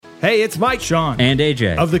Hey, it's Mike, Sean, and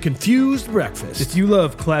AJ of The Confused Breakfast. If you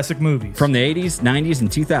love classic movies from the 80s, 90s, and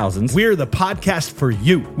 2000s, we're the podcast for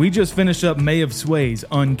you. We just finished up May of Sway's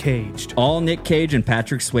Uncaged. All Nick Cage and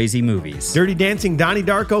Patrick Swayze movies. Dirty Dancing, Donnie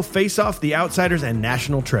Darko, Face Off, The Outsiders, and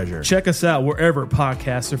National Treasure. Check us out wherever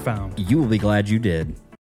podcasts are found. You will be glad you did.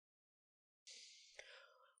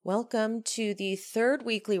 Welcome to the third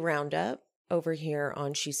weekly roundup over here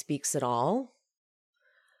on She Speaks It All.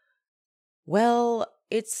 Well,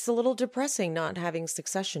 it's a little depressing not having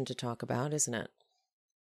Succession to talk about, isn't it?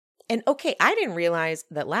 And okay, I didn't realize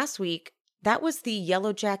that last week, that was the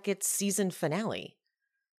Yellow Jackets season finale.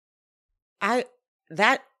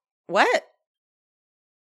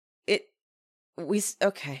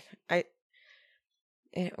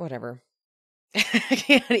 Whatever.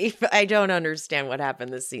 I don't understand what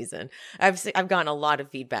happened this season. I've gotten a lot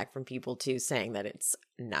of feedback from people too saying that it's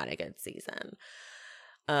not a good season.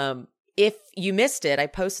 If you missed it, I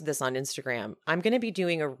posted this on Instagram. I'm going to be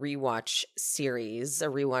doing a rewatch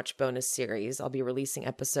bonus series. I'll be releasing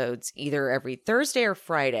episodes either every Thursday or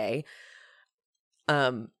Friday.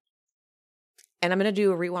 And I'm going to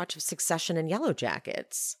do a rewatch of Succession and Yellow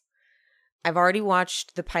Jackets. I've already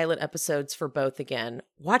watched the pilot episodes for both again.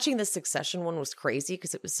 Watching the Succession one was crazy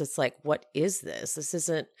because it was just like, what is this?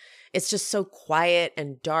 It's just so quiet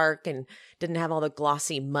and dark and didn't have all the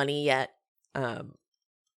glossy money yet.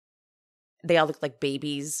 They all look like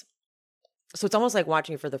babies. So it's almost like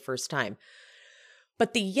watching it for the first time.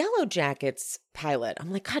 But the Yellow Jackets pilot, I'm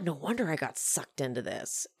like, God, no wonder I got sucked into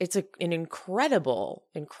this. It's an incredible,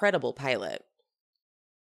 incredible pilot.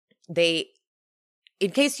 In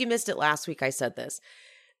case you missed it last week, I said this.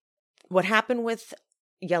 What happened with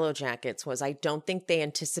Yellow Jackets was I don't think they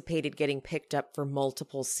anticipated getting picked up for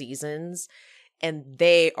multiple seasons. And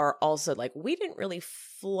they are also like, we didn't really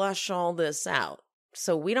flush all this out.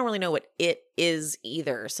 So we don't really know what it is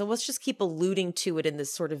either. So let's just keep alluding to it in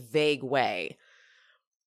this sort of vague way.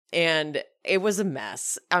 And it was a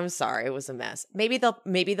mess. I'm sorry, it was a mess. Maybe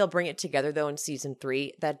they'll bring it together though in season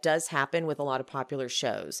 3. That does happen with a lot of popular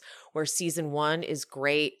shows where season 1 is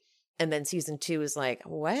great and then season 2 is like,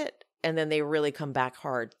 what? And then they really come back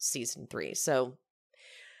hard season 3. So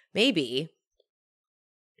maybe,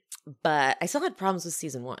 but I still had problems with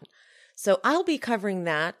season 1. So I'll be covering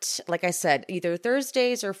that, like I said, either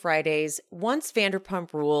Thursdays or Fridays. Once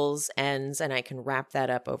Vanderpump Rules ends and I can wrap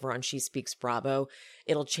that up over on She Speaks Bravo,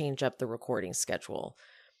 it'll change up the recording schedule.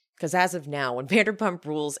 Because as of now, when Vanderpump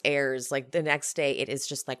Rules airs, like the next day, it is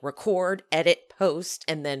just like record, edit, post,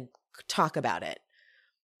 and then talk about it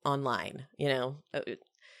online. You know,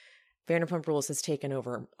 Vanderpump Rules has taken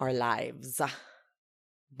over our lives.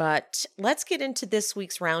 But let's get into this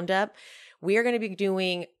week's roundup. We are going to be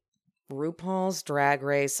doing RuPaul's Drag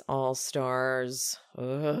Race All-Stars.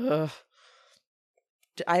 I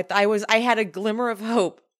had a glimmer of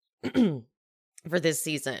hope for this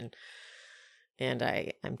season, and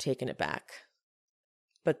I'm taking it back.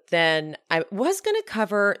 But then I was going to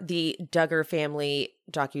cover the Duggar family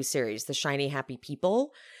docuseries, The Shiny Happy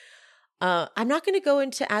People. I'm not going to go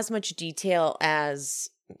into as much detail as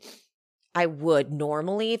I would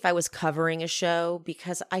normally if I was covering a show,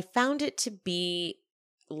 because I found it to be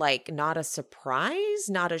like not a surprise,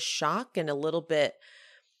 not a shock, and a little bit,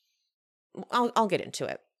 I'll get into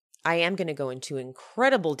it. I am going to go into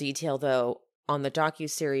incredible detail though on the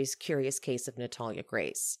docuseries Curious Case of Natalia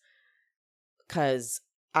Grace, because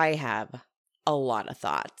I have a lot of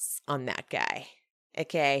thoughts on that guy.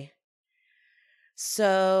 Okay.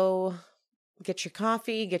 So get your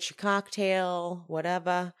coffee, get your cocktail,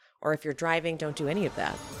 whatever. Or if you're driving, don't do any of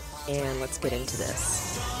that. And let's get into this.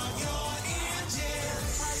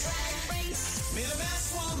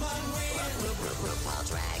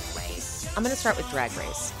 I'm going to start with Drag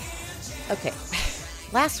Race. Okay.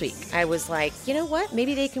 Last week, I was like, you know what?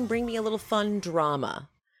 Maybe they can bring me a little fun drama.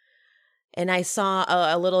 And I saw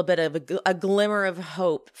a little bit of a glimmer of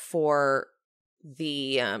hope for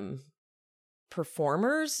the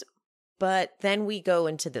performers. But then we go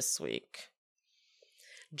into this week.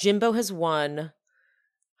 Jimbo has won.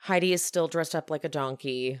 Heidi is still dressed up like a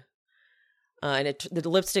donkey. And the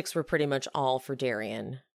lipsticks were pretty much all for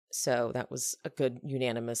Darian. So that was a good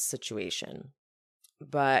unanimous situation.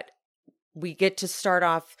 But we get to start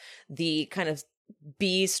off the kind of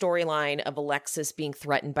B storyline of Alexis being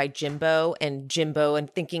threatened by Jimbo and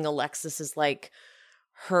thinking Alexis is like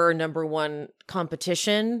her number one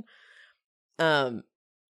competition. I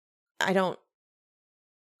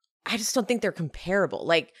just don't think they're comparable.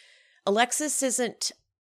 Like, Alexis isn't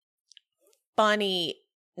funny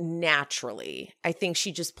naturally. I think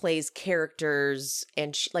she just plays characters,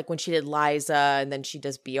 and she, like when she did Liza and then she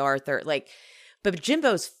does B. Arthur, like But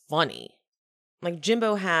Jimbo's funny. Like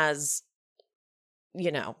Jimbo has,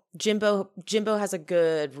 Jimbo has a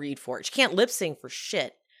good read for it. She can't lip sync for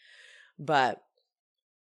shit, but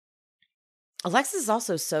Alexis is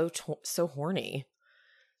also so horny.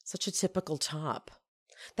 Such a typical top.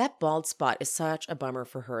 That bald spot is such a bummer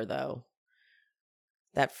for her, though.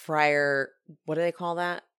 That friar, what do they call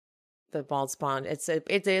that? The bald spot. It's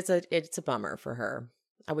a bummer for her.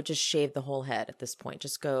 I would just shave the whole head at this point.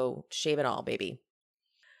 Just go shave it all, baby.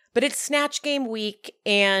 But it's Snatch Game week,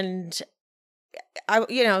 and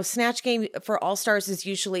Snatch Game for All Stars is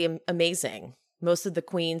usually amazing. Most of the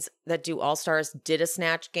queens that do All Stars did a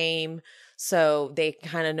Snatch Game, so they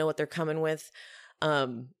kind of know what they're coming with.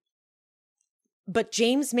 But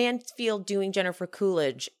James Mansfield doing Jennifer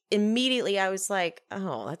Coolidge, immediately I was like,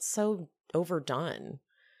 oh, that's so overdone.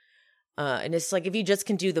 And it's like, if you just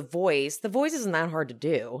can do the voice isn't that hard to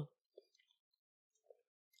do.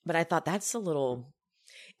 But I thought that's a little,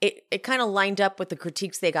 it kind of lined up with the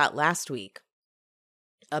critiques they got last week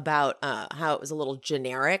about how it was a little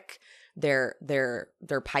generic. Their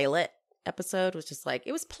pilot episode was just like,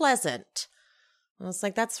 it was pleasant. I was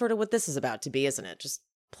like, that's sort of what this is about to be, isn't it? Just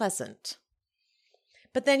pleasant.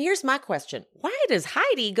 But then here's my question. Why does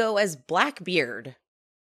Heidi go as Blackbeard?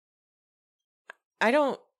 I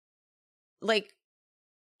don't, like,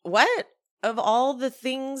 what? Of all the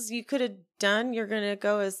things you could have done, you're going to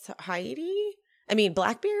go as Heidi? I mean,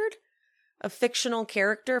 Blackbeard? A fictional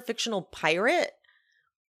character, a fictional pirate?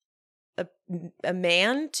 A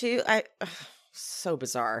man, too? So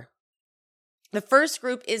bizarre. The first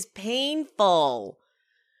group is painful.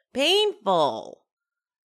 Painful.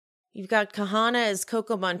 You've got Kahana as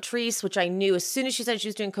Coco Montrese, which I knew as soon as she said she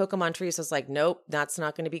was doing Coco Montrese, I was like, nope, that's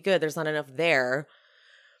not going to be good. There's not enough there.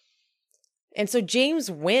 And so James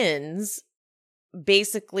wins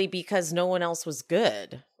basically because no one else was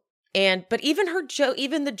good. But even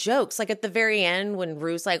even the jokes, like at the very end when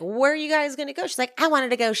Rue's like, where are you guys going to go? She's like, I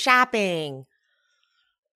wanted to go shopping.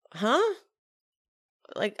 Huh?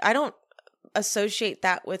 Like, I don't associate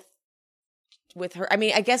that with her. I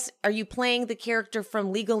mean, I guess, are you playing the character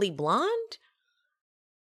from Legally Blonde?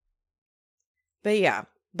 But yeah.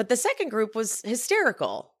 But the second group was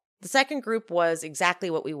hysterical. The second group was exactly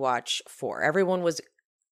what we watch for. Everyone was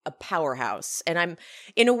a powerhouse. And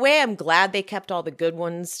in a way, I'm glad they kept all the good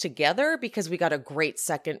ones together because we got a great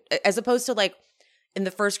second, as opposed to like in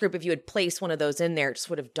the first group, if you had placed one of those in there, it just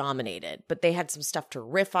would have dominated. But they had some stuff to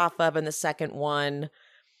riff off of in the second one.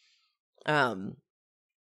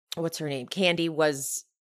 What's her name? Candy was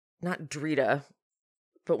not Drita,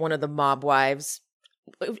 but one of the mob wives.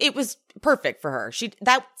 It was perfect for her.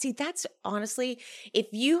 That's honestly, if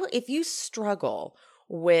you struggle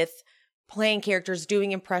with playing characters,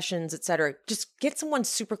 doing impressions, etc., just get someone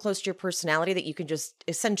super close to your personality that you can just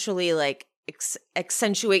essentially like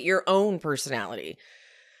accentuate your own personality.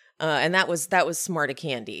 And that was smart of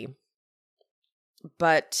Candy.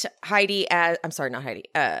 But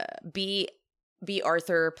B.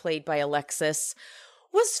 Arthur, played by Alexis,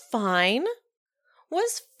 was fine,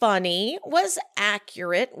 was funny, was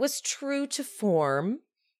accurate, was true to form.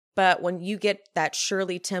 But when you get that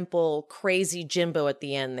Shirley Temple crazy Jimbo at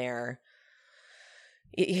the end there,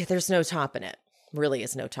 there's no topping it. Really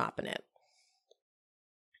is no topping it.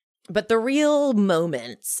 But the real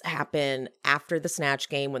moments happen after the Snatch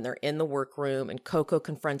Game when they're in the workroom and Coco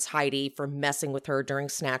confronts Heidi for messing with her during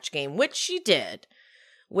Snatch Game, which she did.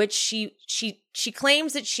 Which she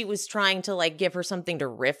claims that she was trying to like give her something to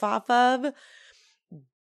riff off of,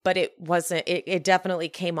 but it wasn't. It definitely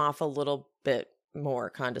came off a little bit more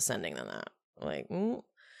condescending than that. Like,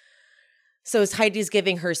 So as Heidi's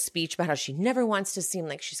giving her speech about how she never wants to seem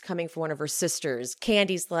like she's coming for one of her sisters,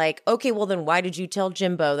 Candy's like, okay, well then why did you tell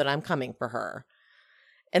Jimbo that I'm coming for her?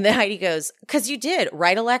 And then Heidi goes, 'cause you did,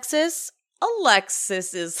 right, Alexis?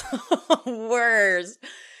 Alexis is worst.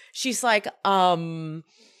 She's like,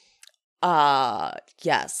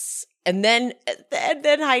 yes. And then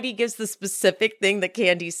Heidi gives the specific thing that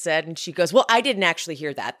Candy said, and she goes, well, I didn't actually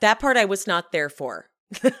hear that. That part I was not there for.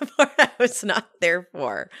 That part I was not there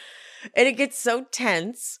for. And it gets so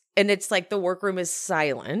tense, and it's like the workroom is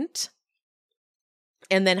silent.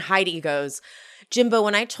 And then Heidi goes, Jimbo,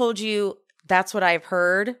 when I told you that's what I've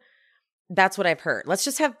heard, that's what I've heard. Let's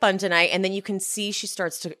just have fun tonight. And then you can see she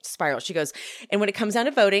starts to spiral. She goes, and when it comes down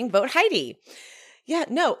to voting, vote Heidi. Yeah,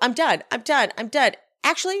 no, I'm done.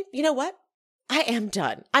 Actually, you know what? I am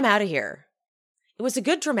done. I'm out of here. It was a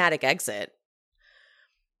good dramatic exit.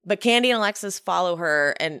 But Candy and Alexis follow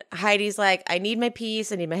her, and Heidi's like, I need my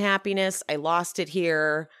peace. I need my happiness. I lost it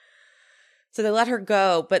here. So they let her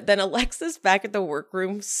go, but then Alexis back at the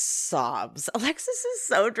workroom sobs. Alexis is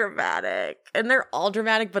so dramatic, and they're all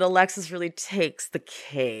dramatic, but Alexis really takes the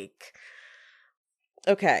cake.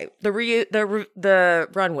 Okay, the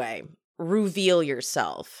runway. Reveal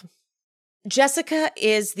yourself. Jessica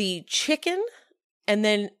is the chicken, and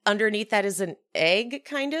then underneath that is an egg,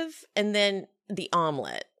 kind of, and then the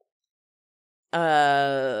omelet.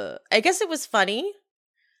 I guess it was funny.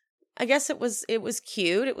 I guess it was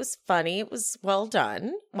cute. It was funny. It was well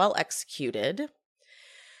done, well executed.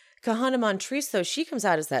 Kahana Montrese, though, she comes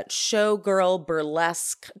out as that showgirl,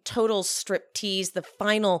 burlesque, total striptease. The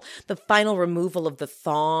final removal of the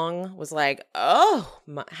thong was like, oh,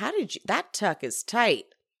 how did you? That tuck is tight.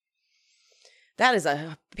 That is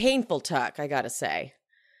a painful tuck, I gotta say.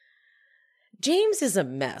 James is a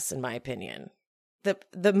mess, in my opinion. The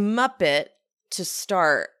Muppet to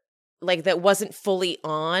start, like, that wasn't fully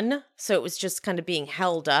on, so it was just kind of being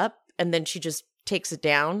held up, and then she just takes it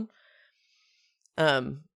down.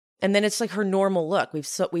 And then it's like her normal look.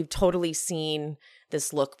 We've totally seen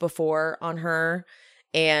this look before on her,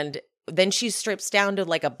 and then she strips down to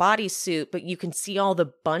like a bodysuit, but you can see all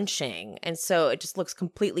the bunching, and so it just looks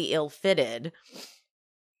completely ill-fitted.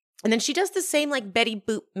 And then she does the same like Betty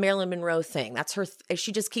Boop Marilyn Monroe thing. That's her.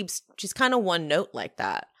 She's kind of one note like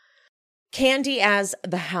that. Candy as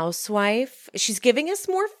the housewife, she's giving us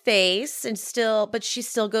more face but she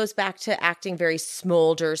still goes back to acting very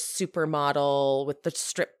smolder supermodel with the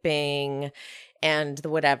stripping and the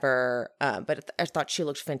whatever. But I thought she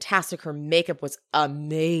looked fantastic. Her makeup was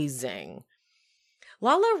amazing.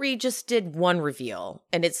 Lala Ree just did one reveal,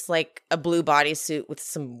 and it's like a blue bodysuit with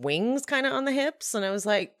some wings kind of on the hips. And I was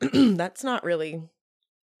like, that's not really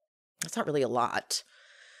a lot.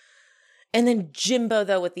 And then Jimbo,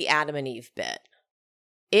 though, with the Adam and Eve bit.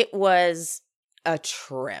 It was a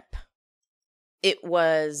trip. It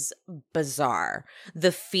was bizarre.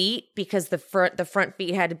 The feet, because the front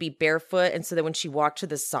feet had to be barefoot, and so that when she walked to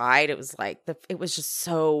the side, it was like, it was just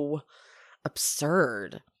so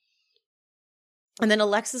absurd. And then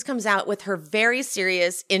Alexis comes out with her very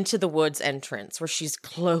serious Into the Woods entrance where she's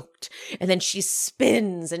cloaked, and then she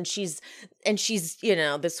spins, and she's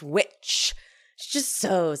this witch. She's just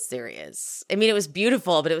so serious. I mean, it was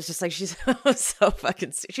beautiful, but it was just like she's so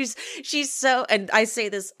fucking. She's so, and I say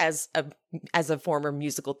this as a former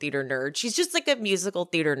musical theater nerd. She's just like a musical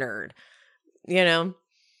theater nerd, you know.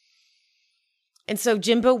 And so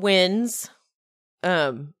Jimbo wins.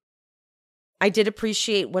 I did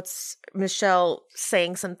appreciate Michelle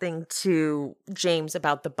saying something to James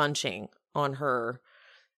about the bunching on her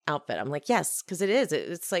outfit. I'm like, yes, because it is.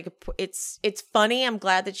 It's like it's funny. I'm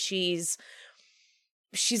glad that she's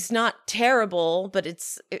not terrible, but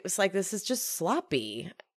it was like, this is just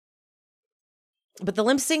sloppy. But the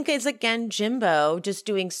lip sync is again Jimbo just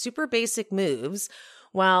doing super basic moves,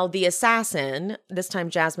 while the assassin, this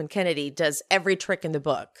time Jasmine Kennedy, does every trick in the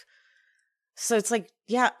book. So it's like,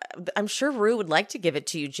 yeah, I'm sure Rue would like to give it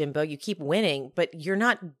to you, Jimbo. You keep winning, but you're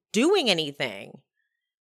not doing anything.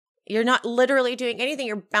 You're not literally doing anything.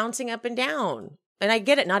 You're bouncing up and down. And I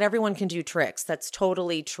get it. Not everyone can do tricks. That's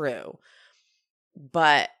totally true.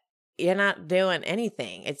 But you're not doing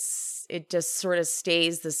anything. It just sort of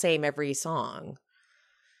stays the same every song.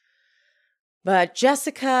 But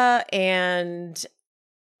Jessica and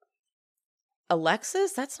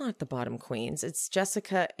Alexis, that's not the bottom queens. It's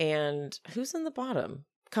Jessica and who's in the bottom?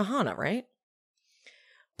 Kahana, right?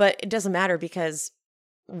 But it doesn't matter because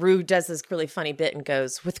Rue does this really funny bit and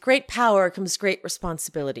goes, with great power comes great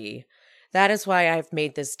responsibility. That is why I've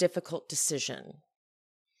made this difficult decision.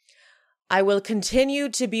 I will continue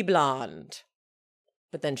to be blonde.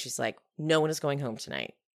 But then she's like, no one is going home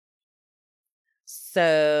tonight.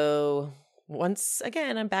 So once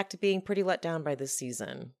again, I'm back to being pretty let down by this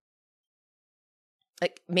season.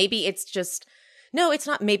 Like, maybe it's just, no, it's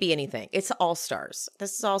not maybe anything. It's All Stars.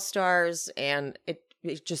 This is All Stars, and it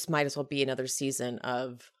just might as well be another season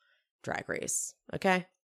of Drag Race. Okay?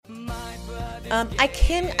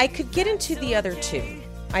 I could get into the other two.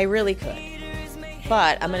 I really could.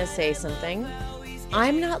 But I'm going to say something.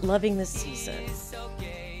 I'm not loving this season.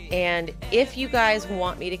 And if you guys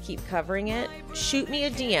want me to keep covering it, shoot me a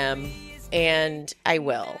DM and I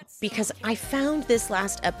will. Because I found this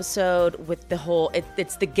last episode with the whole,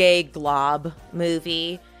 it's the gay glob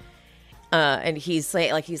movie. And he's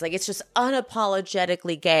like, it's just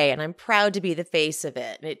unapologetically gay, and I'm proud to be the face of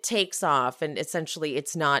it. And it takes off, and essentially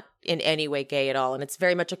it's not in any way gay at all. And it's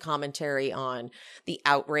very much a commentary on the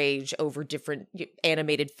outrage over different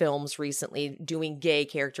animated films recently doing gay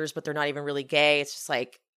characters, but they're not even really gay. It's just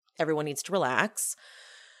like, everyone needs to relax.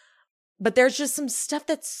 But there's just some stuff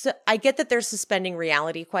I get that they're suspending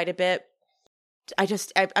reality quite a bit.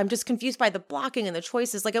 I'm just confused by the blocking and the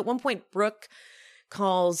choices. Like at one point, Brooke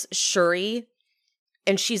calls Shuri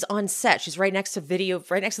and she's on set. She's right next to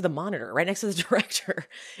the monitor, right next to the director.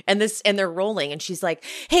 And they're rolling and she's like,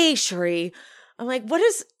 "Hey, Shuri." I'm like, what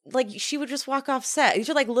is, like, she would just walk off set. These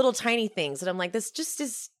are like little tiny things. And I'm like, this just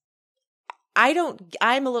is,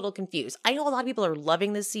 I'm a little confused. I know a lot of people are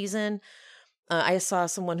loving this season. I saw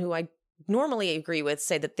someone who I normally agree with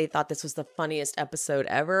say that they thought this was the funniest episode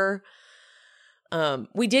ever.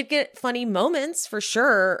 We did get funny moments for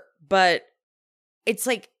sure, but it's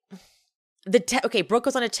like Brooke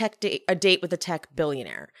goes on a date with a tech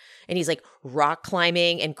billionaire, and he's like rock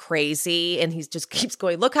climbing and crazy, and he just keeps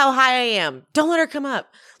going, "Look how high I am. Don't let her come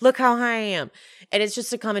up. Look how high I am." And it's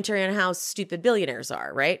just a commentary on how stupid billionaires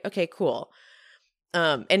are, right? Okay, cool.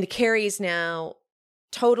 And Carrie's now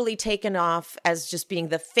totally taken off as just being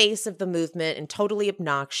the face of the movement and totally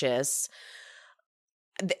obnoxious.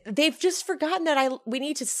 They've just forgotten that we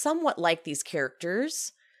need to somewhat like these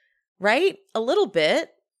characters, right? A little bit.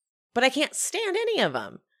 But I can't stand any of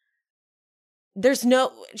them. There's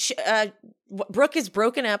no Brooke is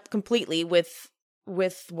broken up completely with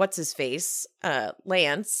what's his face,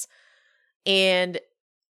 Lance, and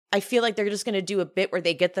I feel like they're just going to do a bit where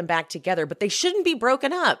they get them back together, but they shouldn't be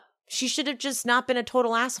broken up. She should have just not been a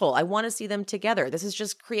total asshole. I want to see them together. This is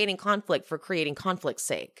just creating conflict for creating conflict's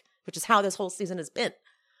sake, which is how this whole season has been.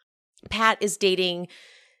 Pat is dating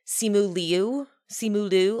Simu Liu,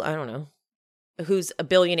 I don't know, who's a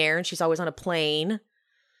billionaire, and she's always on a plane.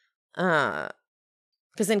 Because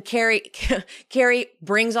then Carrie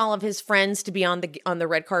brings all of his friends to be on the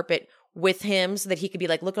red carpet with him so that he could be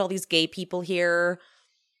like, "Look at all these gay people here."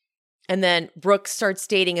 And then Brooke starts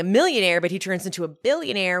dating a millionaire, but he turns into a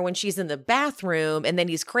billionaire when she's in the bathroom, and then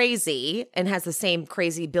he's crazy and has the same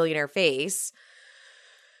crazy billionaire face.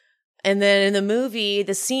 And then in the movie,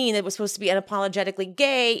 the scene that was supposed to be unapologetically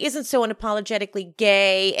gay isn't so unapologetically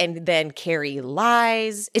gay, and then Carrie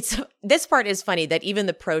lies. This part is funny that even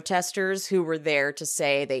the protesters who were there to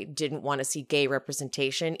say they didn't want to see gay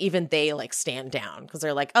representation, even they like stand down because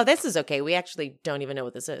they're like, "Oh, this is okay. We actually don't even know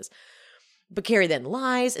what this is." But Carrie then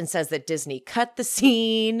lies and says that Disney cut the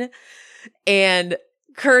scene, and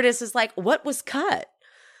Curtis is like, "What was cut?"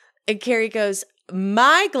 And Carrie goes,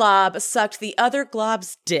 "My glob sucked the other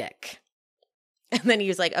glob's dick." And then he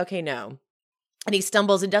was like, "Okay, no." And he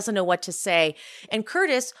stumbles and doesn't know what to say. And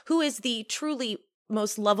Curtis, who is the truly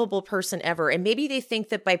most lovable person ever, and maybe they think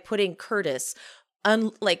that by putting Curtis,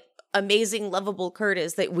 like amazing, lovable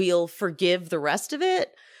Curtis, that we'll forgive the rest of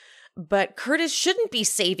it. But Curtis shouldn't be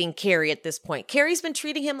saving Carrie at this point. Carrie's been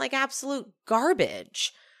treating him like absolute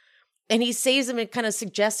garbage. And he saves him and kind of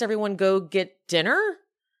suggests everyone go get dinner.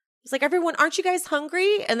 He's like, "Everyone, aren't you guys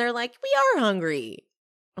hungry?" And they're like, "We are hungry."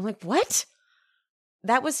 I'm like, what?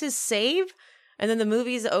 That was his save? And then the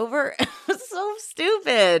movie's over? It was so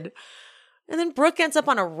stupid. And then Brooke ends up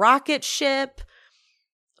on a rocket ship,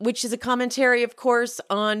 which is a commentary, of course,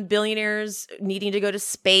 on billionaires needing to go to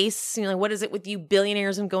space. You know, what is it with you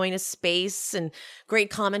billionaires and going to space? And great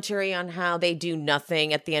commentary on how they do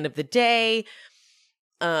nothing at the end of the day.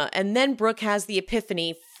 And then Brooke has the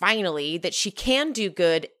epiphany, finally, that she can do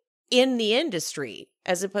good in the industry,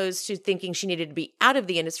 as opposed to thinking she needed to be out of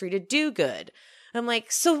the industry to do good. I'm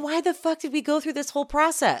like, so why the fuck did we go through this whole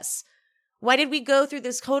process? Why did we go through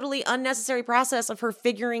this totally unnecessary process of her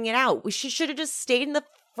figuring it out? She should have just stayed in the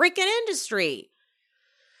freaking industry.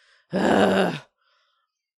 Ugh.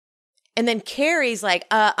 And then Carrie's like,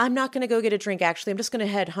 "I'm not going to go get a drink, actually. I'm just going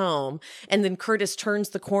to head home." And then Curtis turns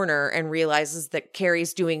the corner and realizes that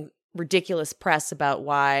Carrie's doing ridiculous press about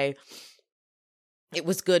why it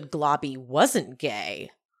was good Globby wasn't gay.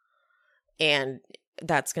 And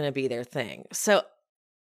that's going to be their thing. So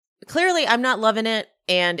clearly I'm not loving it.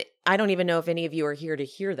 And I don't even know if any of you are here to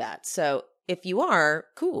hear that. So if you are,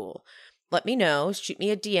 cool. Let me know. Shoot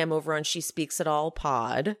me a DM over on She Speaks It All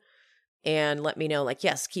pod. And let me know, like,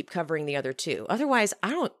 yes, keep covering the other two. Otherwise,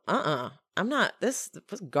 I'm not, this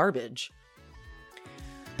was garbage.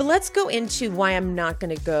 But let's go into why I'm not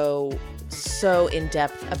going to go so in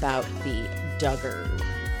depth about the Duggar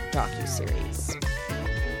docuseries.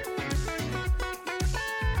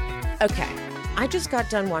 Okay, I just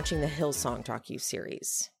got done watching the Hillsong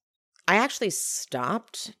docuseries. I actually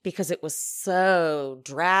stopped because it was so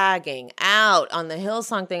dragging out on the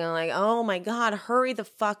Hillsong thing. I'm like, oh my God, hurry the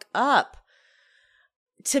fuck up.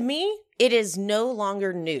 To me, it is no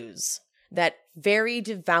longer news that very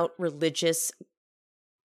devout religious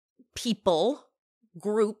people,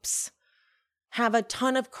 groups, have a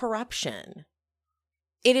ton of corruption.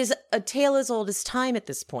 It is a tale as old as time at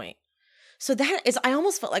this point. So that is, I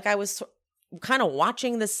almost felt like I was kind of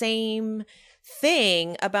watching the same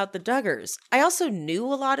thing about the Duggars. I also knew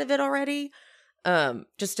a lot of it already,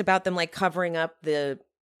 just about them like covering up the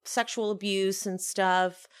sexual abuse and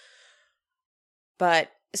stuff.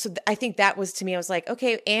 But so I think that was, to me, I was like,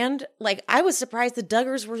 okay. And like, I was surprised the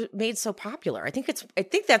Duggars were made so popular. I think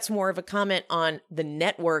that's more of a comment on the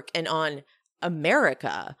network and on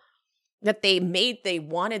America, that they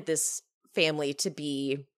wanted this family to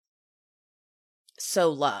be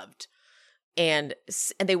so loved, and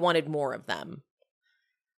they wanted more of them.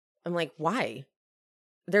 I'm like, why?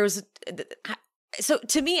 So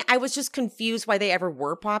to me, I was just confused why they ever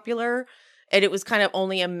were popular. And it was kind of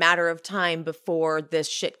only a matter of time before this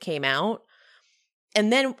shit came out.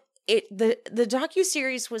 And then the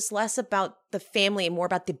docuseries was less about the family and more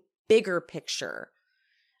about the bigger picture.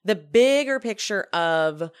 The bigger picture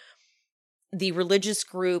of the religious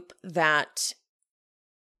group that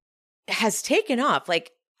has taken off.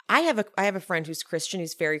 Like, I have a friend who's Christian,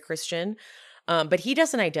 who's very Christian, but he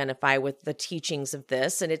doesn't identify with the teachings of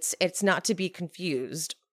this. And it's not to be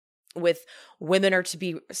confused with women are to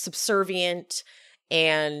be subservient,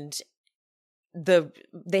 and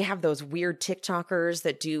they have those weird TikTokers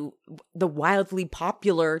that do the wildly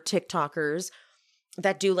popular TikTokers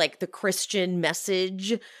that do like the Christian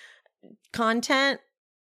message content.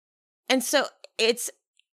 And so it's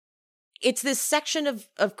this section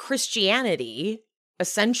of Christianity,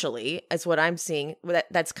 essentially, is what I'm seeing,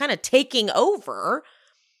 that's kind of taking over,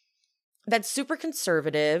 that's super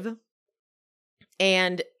conservative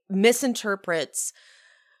and misinterprets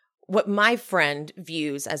what my friend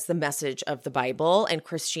views as the message of the Bible and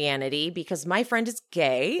Christianity, because my friend is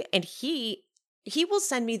gay, and he will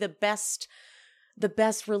send me the best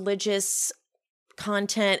religious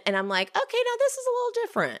content, and I'm like, okay, now this is a little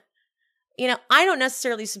different. You know, I don't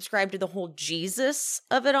necessarily subscribe to the whole Jesus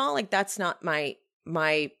of it all. Like, that's not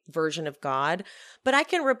my version of God, but I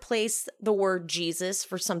can replace the word Jesus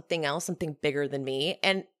for something else, something bigger than me.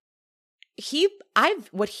 And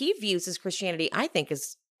what he views as Christianity, I think,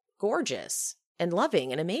 is gorgeous and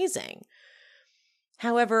loving and amazing.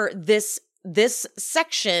 However, this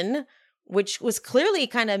section, which was clearly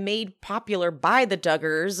kind of made popular by the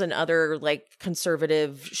Duggars and other like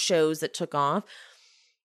conservative shows that took off,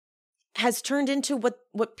 has turned into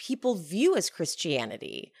what people view as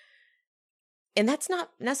Christianity. And that's not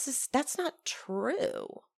true.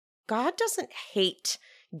 God doesn't hate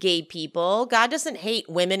gay people. God doesn't hate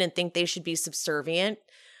women and think they should be subservient.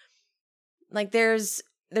 Like, there's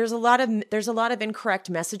a lot of incorrect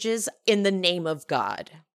messages in the name of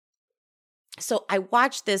God. So I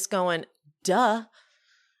watched this going, duh,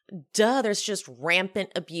 there's just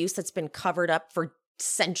rampant abuse that's been covered up for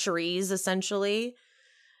centuries, essentially.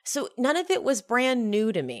 So none of it was brand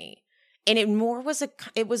new to me. And it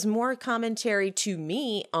was more commentary to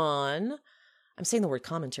me on, I'm saying the word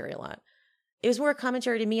commentary a lot. It was more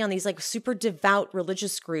commentary to me on these like super devout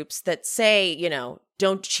religious groups that say, you know,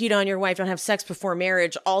 don't cheat on your wife, don't have sex before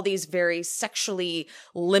marriage. All these very sexually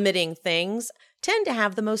limiting things tend to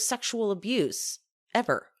have the most sexual abuse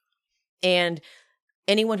ever. And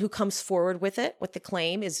anyone who comes forward with the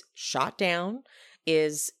claim is shot down,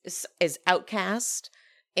 is outcast.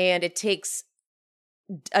 And it takes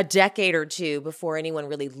a decade or two before anyone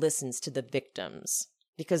really listens to the victims,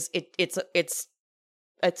 because it's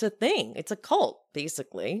a thing. It's a cult,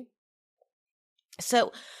 basically.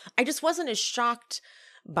 So I just wasn't as shocked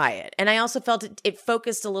by it. And I also felt it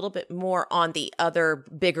focused a little bit more on the other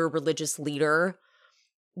bigger religious leader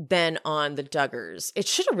than on the Duggars. It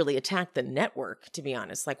should have really attacked the network, to be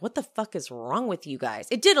honest. Like, what the fuck is wrong with you guys?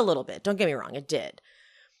 It did a little bit. Don't get me wrong. It did.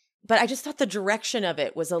 But I just thought the direction of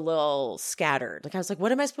it was a little scattered. Like, I was like,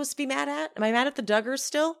 what am I supposed to be mad at? Am I mad at the Duggars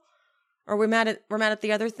still? Or we're mad at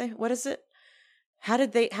the other thing? What is it? How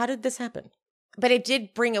did this happen? But it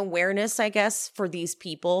did bring awareness, I guess, for these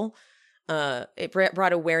people. It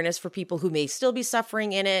brought awareness for people who may still be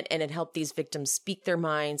suffering in it, and it helped these victims speak their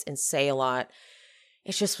minds and say a lot.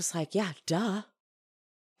 It just was like, yeah, duh.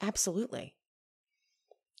 Absolutely.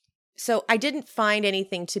 So I didn't find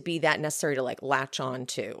anything to be that necessary to like latch on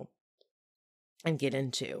to and get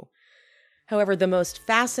into. However, the most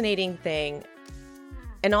fascinating thing,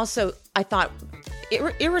 and also I thought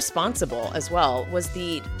irresponsible as well, was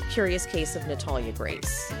the curious case of Natalia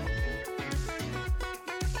Grace.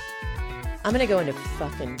 I'm going to go into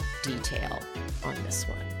fucking detail on this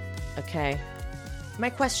one, okay? My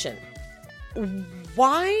question,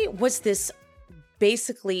 why was this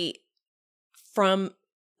basically from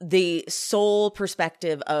the sole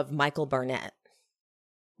perspective of Michael Barnett?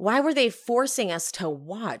 Why were they forcing us to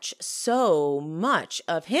watch so much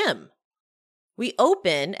of him?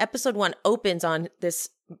 Episode 1 opens on this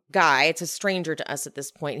guy. It's a stranger to us at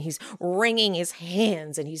this point. And he's wringing his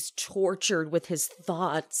hands and he's tortured with his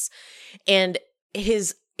thoughts and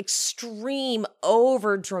his extreme,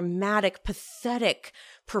 over dramatic, pathetic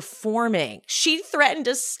performing. She threatened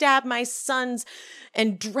to stab my sons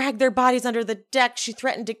and drag their bodies under the deck. She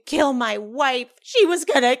threatened to kill my wife. She was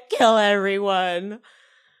gonna kill everyone.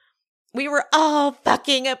 We were all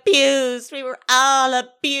fucking abused. We were all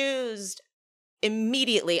abused.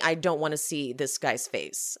 Immediately, I don't want to see this guy's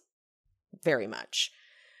face very much.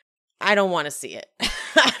 I don't want to see it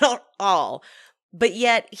at all. But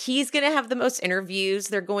yet, he's going to have the most interviews.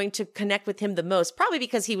 They're going to connect with him the most, probably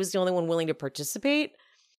because he was the only one willing to participate.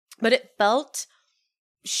 But it felt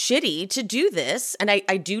shitty to do this. And I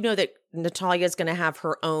do know that Natalia is going to have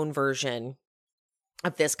her own version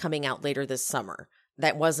of this coming out later this summer.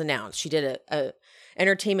 That was announced. She did a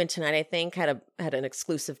Entertainment Tonight, I think, had an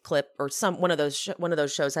exclusive clip, or one of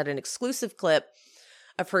those shows had an exclusive clip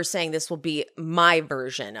of her saying this will be my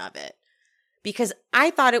version of it. Because I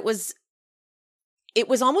thought it was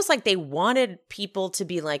almost like they wanted people to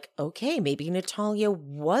be like, okay, maybe Natalia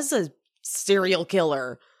was a serial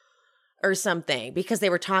killer or something, because they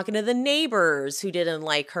were talking to the neighbors who didn't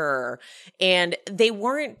like her, and they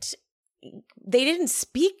didn't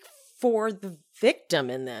speak for the victim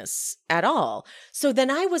in this at all. So then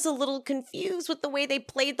I was a little confused with the way they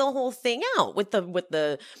played the whole thing out with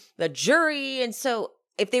the jury. And so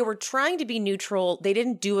if they were trying to be neutral, they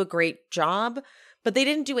didn't do a great job, but they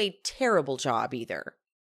didn't do a terrible job either.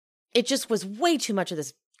 It just was way too much of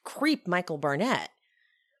this creep Michael Barnett.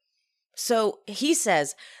 So he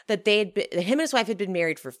says that him and his wife had been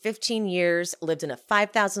married for 15 years, lived in a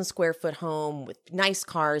 5,000 square foot home with nice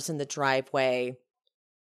cars in the driveway.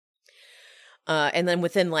 And then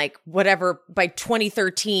within by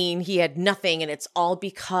 2013, he had nothing, and it's all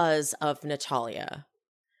because of Natalia.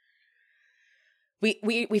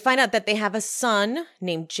 We find out that they have a son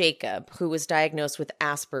named Jacob who was diagnosed with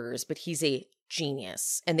Asperger's, but he's a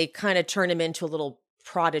genius. And they kind of turn him into a little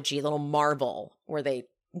prodigy, a little marvel, where they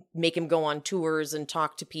make him go on tours and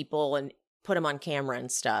talk to people and put him on camera and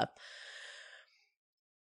stuff.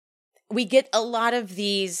 We get a lot of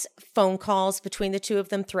these phone calls between the two of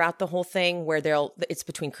them throughout the whole thing where it's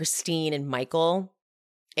between Christine and Michael.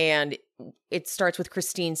 And it starts with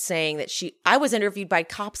Christine saying that I was interviewed by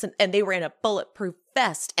cops and they were in a bulletproof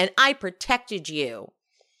vest and I protected you.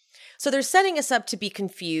 So they're setting us up to be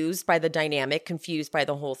confused by the dynamic, confused by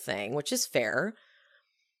the whole thing, which is fair.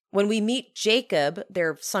 When we meet Jacob,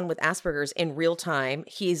 their son with Asperger's, in real time,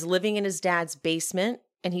 he's living in his dad's basement.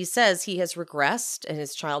 And he says he has regressed and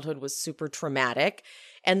his childhood was super traumatic.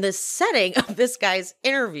 And the setting of this guy's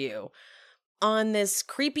interview on this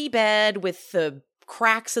creepy bed with the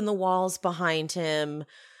cracks in the walls behind him,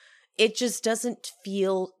 it just doesn't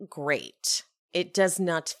feel great. It does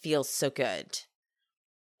not feel so good.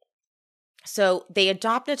 So they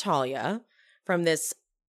adopt Natalia from this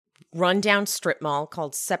rundown strip mall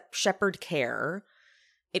called Shepherd Care.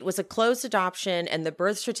 It was a closed adoption, and the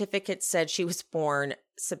birth certificate said she was born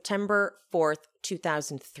September 4th,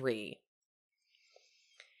 2003.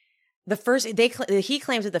 He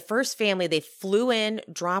claims that the first family, they flew in,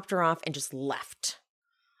 dropped her off, and just left.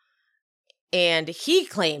 And he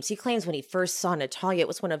claims when he first saw Natalia, it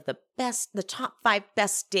was one of the top 5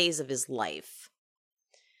 best days of his life.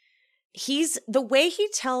 The way he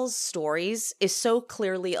tells stories is so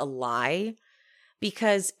clearly a lie,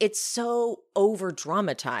 because it's so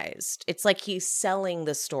over-dramatized. It's like he's selling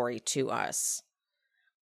the story to us.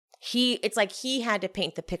 It's like he had to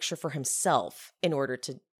paint the picture for himself in order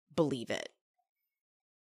to believe it.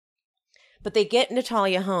 But they get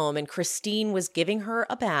Natalia home, and Christine was giving her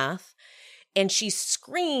a bath, and she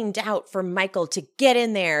screamed out for Michael to get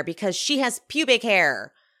in there because she has pubic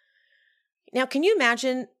hair. Now, can you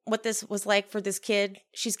imagine what this was like for this kid?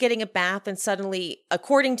 She's getting a bath, and suddenly,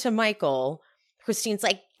 according to Michael, Christine's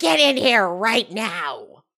like, get in here right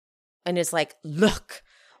now. And is like, look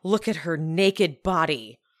at her naked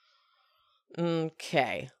body.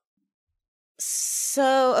 Okay.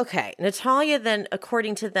 So, Natalia then,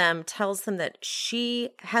 according to them, tells them that she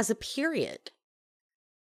has a period.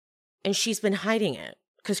 And she's been hiding it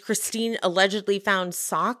because Christine allegedly found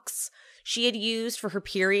socks she had used for her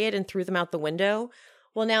period and threw them out the window.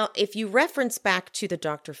 Well, now, if you reference back to the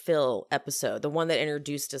Dr. Phil episode, the one that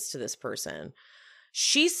introduced us to this person,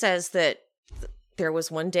 she says that there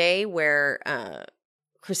was one day where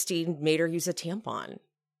Christine made her use a tampon.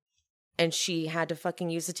 And she had to fucking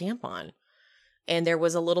use a tampon. And there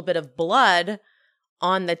was a little bit of blood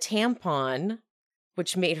on the tampon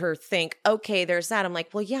which made her think, okay, there's that. I'm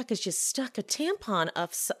like, well, yeah, because you stuck a tampon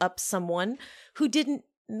up someone who didn't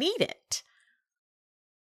need it.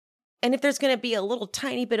 And if there's going to be a little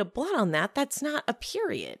tiny bit of blood on that, that's not a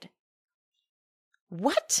period.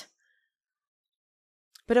 What?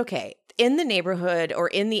 But okay, in the neighborhood or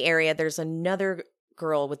in the area, there's another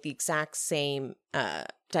girl with the exact same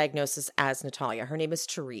diagnosis as Natalia. Her name is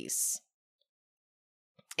Therese.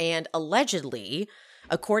 And allegedly,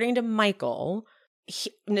 according to Michael,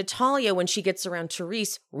 Natalia, when she gets around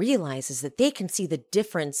Therese, realizes that they can see the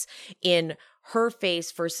difference in her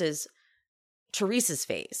face versus Therese's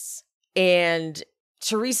face. And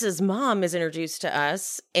Therese's mom is introduced to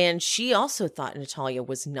us, and she also thought Natalia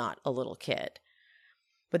was not a little kid.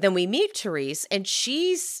 But then we meet Therese, and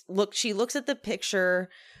she looks at the picture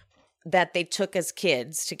that they took as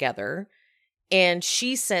kids together, and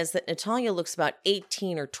she says that Natalia looks about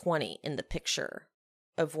 18 or 20 in the picture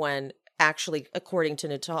of when, actually, according to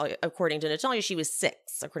Natalia, she was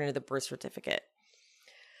 6, according to the birth certificate.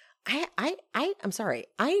 I'm sorry,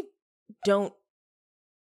 I don't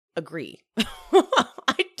agree.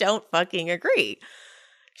 I don't fucking agree.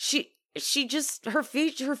 She just, her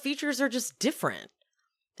features are just different.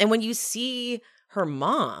 And when you see her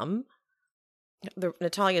mom,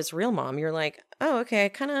 Natalia's real mom, you're like, oh, okay, I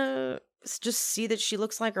kind of just see that she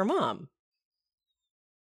looks like her mom.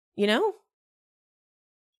 You know?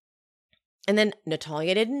 And then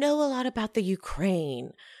Natalia didn't know a lot about the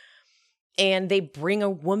Ukraine. And they bring a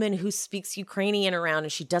woman who speaks Ukrainian around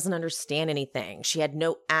and she doesn't understand anything. She had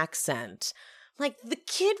no accent. Like, the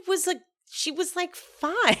kid she was like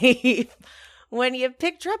 5 when you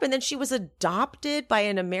picked her up, and then she was adopted by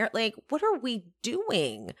an American. Like, what are we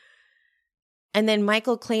doing? And then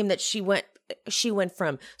Michael claimed that she went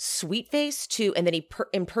from sweet face to, and then he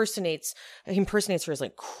impersonates her as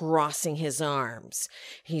like crossing his arms.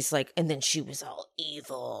 He's like, and then she was all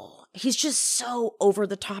evil. He's just so over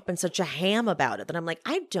the top and such a ham about it that I'm like,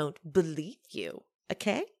 I don't believe you.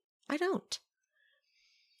 Okay? I don't.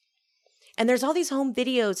 And there's all these home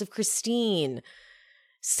videos of Christine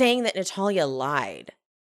saying that Natalia lied.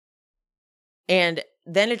 And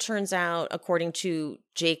then it turns out, according to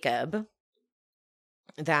Jacob,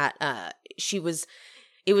 that it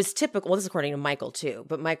was typical. Well, this is according to Michael too,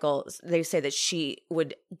 but Michael, they say that she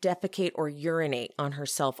would defecate or urinate on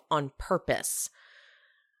herself on purpose.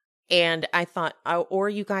 And I thought, or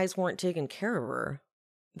you guys weren't taking care of her.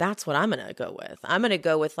 That's what I'm going to go with. I'm going to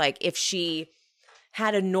go with, like, if she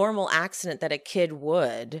had a normal accident that a kid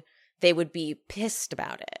would, they would be pissed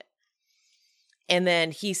about it. And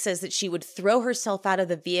then he says that she would throw herself out of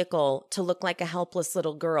the vehicle to look like a helpless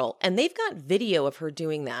little girl. And they've got video of her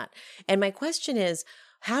doing that. And my question is,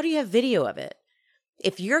 how do you have video of it?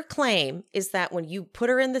 If your claim is that when you put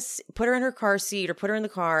her in her car seat or put her in the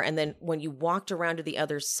car, and then when you walked around to the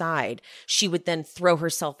other side, she would then throw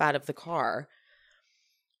herself out of the car,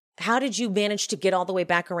 how did you manage to get all the way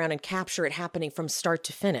back around and capture it happening from start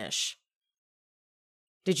to finish?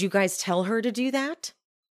 Did you guys tell her to do that?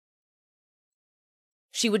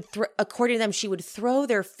 She would, according to them, she would throw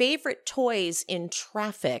their favorite toys in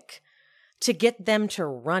traffic to get them to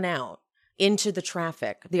run out into the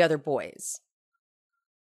traffic, the other boys.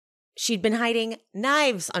 She'd been hiding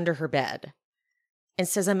knives under her bed and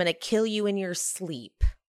says, I'm going to kill you in your sleep.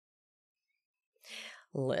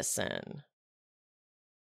 Listen.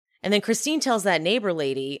 And then Christine tells that neighbor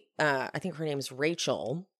lady, I think her name's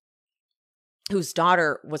Rachel, whose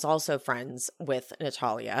daughter was also friends with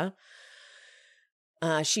Natalia.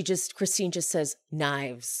 Christine just says,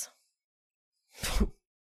 knives.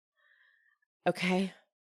 Okay.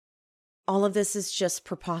 All of this is just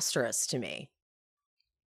preposterous to me.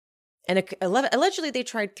 And allegedly they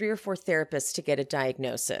tried 3 or 4 therapists to get a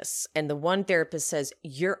diagnosis. And the one therapist says,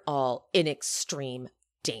 you're all in extreme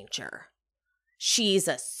danger. She's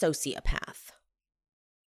a sociopath.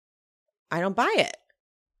 I don't buy it.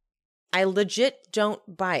 I legit don't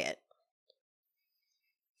buy it.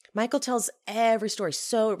 Michael tells every story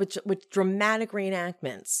with dramatic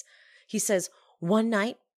reenactments. He says, one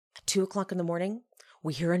night at 2:00 in the morning,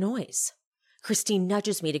 we hear a noise. Christine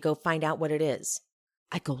nudges me to go find out what it is.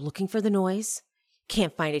 I go looking for the noise.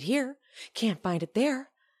 Can't find it here. Can't find it there.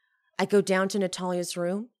 I go down to Natalia's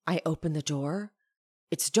room. I open the door.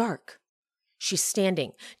 It's dark. She's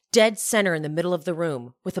standing dead center in the middle of the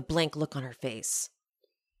room with a blank look on her face.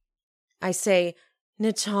 I say,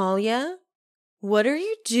 Natalia, what are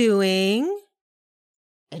you doing?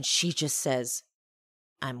 And she just says,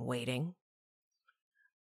 I'm waiting.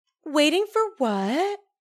 Waiting for what?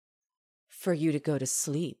 For you to go to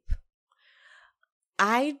sleep.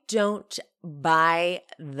 I don't buy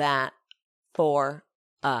that for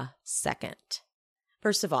a second.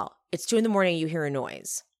 First of all, it's 2 a.m, you hear a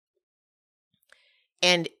noise.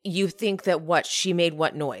 And you think that she made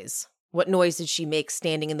what noise? What noise did she make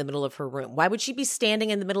standing in the middle of her room? Why would she be standing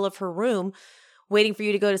in the middle of her room waiting for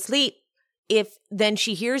you to go to sleep if then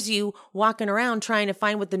she hears you walking around trying to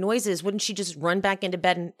find what the noise is? Wouldn't she just run back into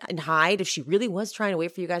bed and hide if she really was trying to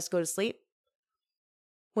wait for you guys to go to sleep?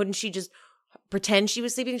 Wouldn't she just pretend she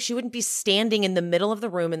was sleeping? She wouldn't be standing in the middle of the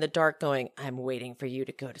room in the dark going, I'm waiting for you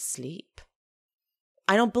to go to sleep.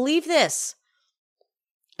 I don't believe this.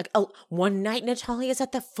 One night, Natalia is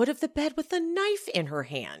at the foot of the bed with a knife in her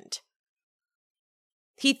hand.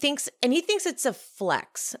 He thinks it's a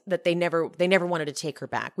flex that they never wanted to take her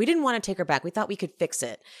back. We didn't want to take her back. We thought we could fix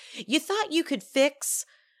it. You thought you could fix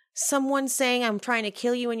someone saying, I'm trying to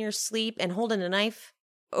kill you in your sleep and holding a knife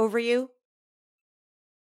over you?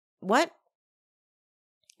 What?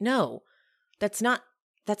 No, that's not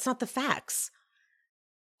the facts.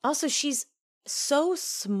 Also, she's so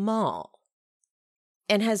small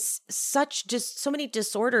and has so many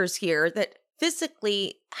disorders here that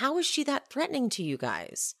physically, how is she that threatening to you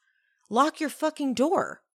guys? Lock your fucking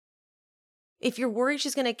door. If you're worried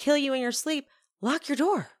she's going to kill you in your sleep, lock your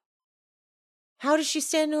door. How does she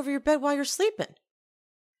stand over your bed while you're sleeping?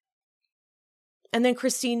 And then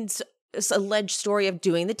Christine's alleged story of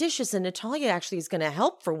doing the dishes, and Natalia actually is going to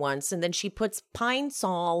help for once, and then she puts pine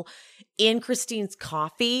sol in Christine's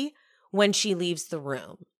coffee when she leaves the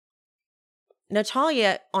room.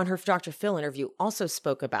 Natalia, on her Dr. Phil interview, also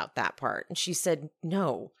spoke about that part. And she said,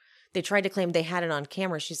 no, they tried to claim they had it on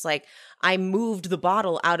camera. She's like, I moved the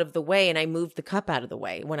bottle out of the way and I moved the cup out of the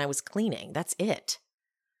way when I was cleaning. That's it.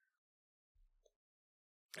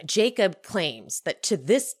 Jacob claims that to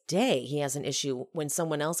this day, he has an issue when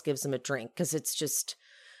someone else gives him a drink because it's just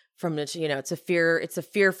from, it's a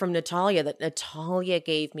fear from Natalia that Natalia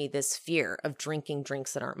gave me this fear of drinking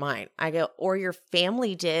drinks that aren't mine. I go, or your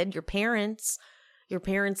family did, your parents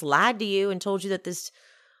lied to you and told you that this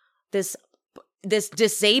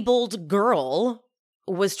disabled girl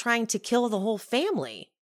was trying to kill the whole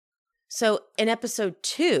family. So in episode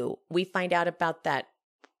 2, we find out about that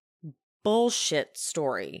bullshit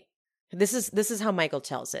story. This is how Michael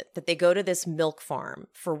tells it, that they go to this milk farm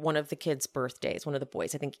for one of the kids' birthdays, one of the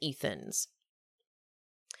boys, I think Ethan's.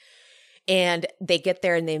 And they get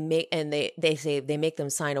there and they make them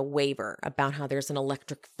sign a waiver about how there's an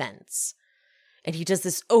electric fence. And he does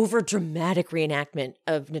this over dramatic reenactment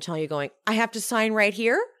of Natalia going, I have to sign right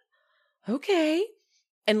here? Okay.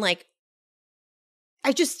 And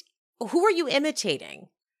who are you imitating?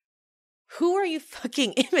 Who are you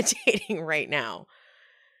fucking imitating right now?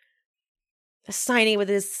 Signing with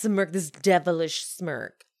this smirk, this devilish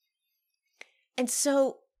smirk. And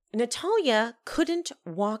so Natalia couldn't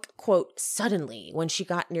walk, quote, suddenly when she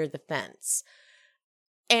got near the fence.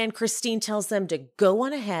 And Christine tells them to go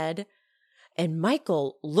on ahead. And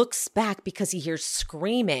Michael looks back because he hears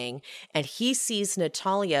screaming and he sees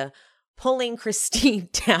Natalia pulling Christine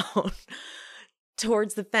down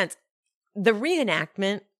towards the fence. The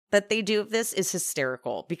reenactment that they do of this is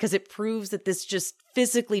hysterical because it proves that this just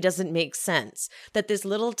physically doesn't make sense. That this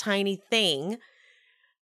little tiny thing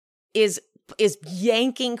is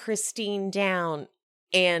yanking Christine down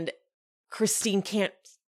and Christine can't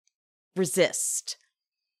resist.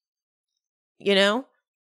 You know?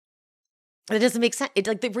 It doesn't make sense. It's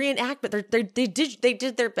like the reenactment, they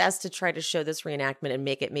did their best to try to show this reenactment and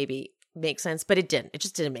make it maybe make sense, but it didn't. It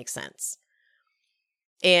just didn't make sense.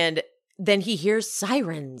 And then he hears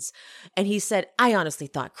sirens and he said, I honestly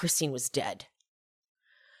thought Christine was dead.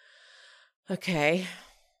 Okay.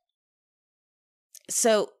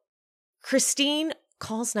 So Christine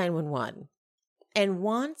calls 911 and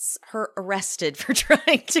wants her arrested for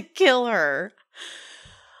trying to kill her.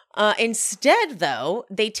 Instead, though,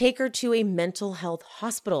 they take her to a mental health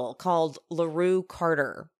hospital called LaRue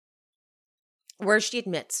Carter, where she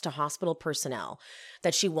admits to hospital personnel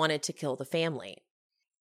that she wanted to kill the family.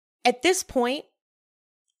 At this point,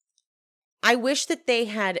 I wish that they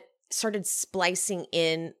had started splicing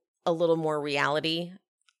in a little more reality,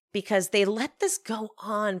 because they let this go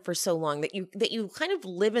on for so long that you kind of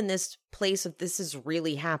live in this place of this is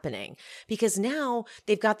really happening. Because now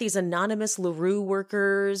they've got these anonymous LaRue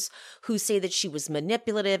workers who say that she was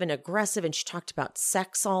manipulative and aggressive and she talked about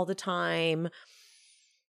sex all the time.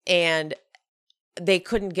 And they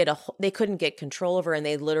couldn't get control of her, and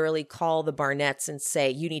they literally call the Barnetts and say,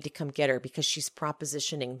 you need to come get her because she's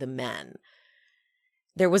propositioning the men.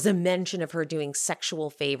 There was a mention of her doing sexual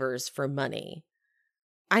favors for money.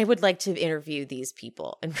 I would like to interview these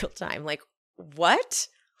people in real time. Like, what?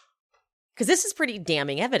 Because this is pretty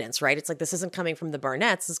damning evidence, right? It's like this isn't coming from the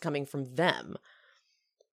Barnetts, this is coming from them.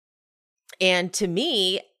 And to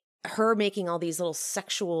me, her making all these little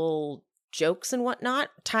sexual jokes and whatnot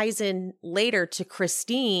ties in later to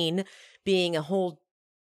Christine being a whole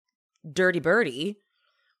dirty birdie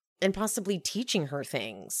and possibly teaching her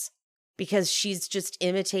things because she's just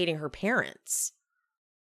imitating her parents.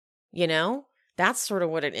 You know, that's sort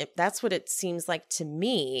of that's what it seems like to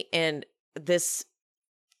me. And this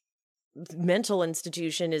mental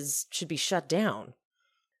institution should be shut down.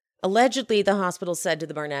 Allegedly, the hospital said to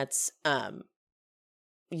the Barnetts,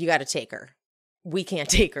 you got to take her. We can't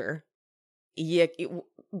take her.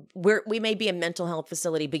 We may be a mental health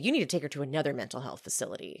facility, but you need to take her to another mental health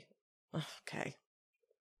facility. Okay.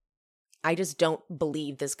 I just don't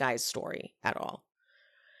believe this guy's story at all.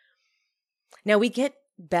 Now we get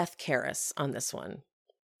Beth Karras on this one.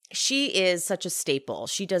 She is such a staple.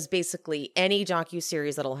 She does basically any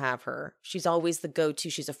docuseries that'll have her. She's always the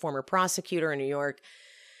go-to. She's a former prosecutor in New York.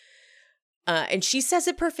 And she says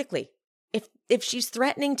it perfectly. If she's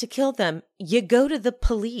threatening to kill them, you go to the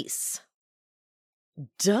police.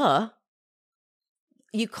 Duh.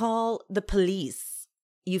 You call the police.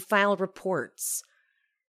 You file reports.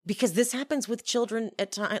 Because this happens with children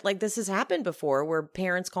at times. Like this has happened before where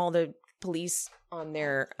parents call the police on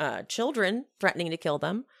their children threatening to kill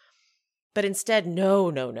them. But instead, no,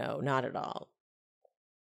 not at all.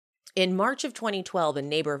 In March of 2012, a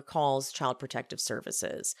neighbor calls Child Protective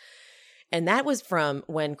Services. And that was from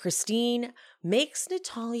when Christine makes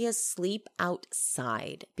Natalia sleep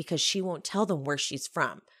outside because she won't tell them where she's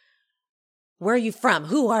from. Where are you from?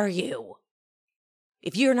 Who are you?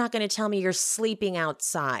 If you're not going to tell me you're sleeping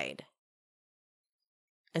outside.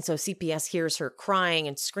 And so CPS hears her crying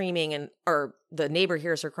and screaming, or the neighbor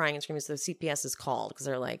hears her crying and screaming, so CPS is called because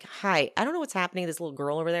they're like, hi, I don't know what's happening to this little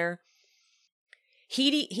girl over there.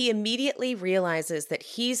 He immediately realizes that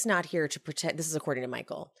he's not here to protect, this is according to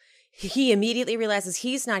Michael. He immediately realizes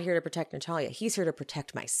he's not here to protect Natalia. He's here to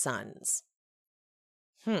protect my sons.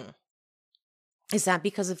 Is that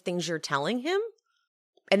because of things you're telling him?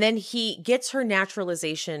 And then he gets her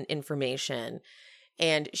naturalization information,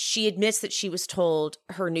 and she admits that she was told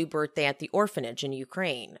her new birthday at the orphanage in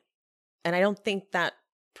Ukraine. And I don't think that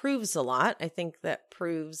proves a lot. I think that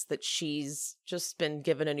proves that she's just been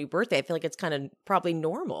given a new birthday. I feel like it's kind of probably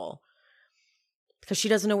normal because she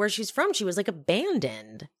doesn't know where she's from. She was like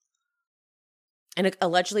abandoned. And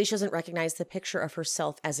allegedly she doesn't recognize the picture of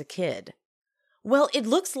herself as a kid. Well, it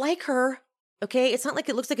looks like her, okay? It's not like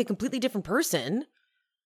it looks like a completely different person.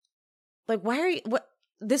 Like, why are you, what,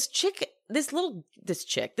 this kid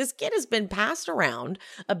has been passed around,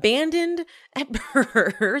 abandoned at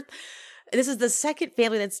birth. This is the second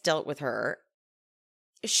family that's dealt with her.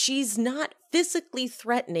 She's not physically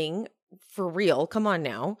threatening for real. Come on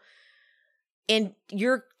now. And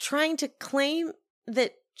you're trying to claim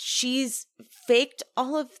that she's faked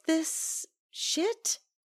all of this shit?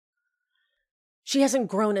 She hasn't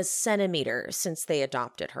grown a centimeter since they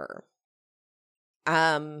adopted her.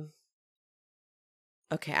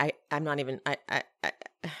 Okay, I'm not even,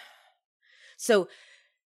 So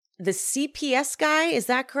the CPS guy, is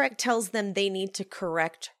that correct? Tells them they need to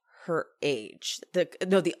correct her age.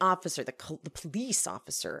 The officer, the police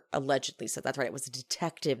officer allegedly said, that's right, it was a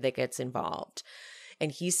detective that gets involved.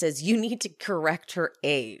 And he says, you need to correct her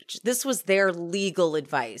age. This was their legal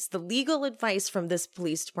advice. The legal advice from this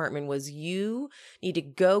police department was you need to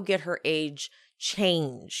go get her age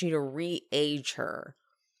changed. You need to re-age her.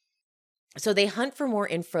 So they hunt for more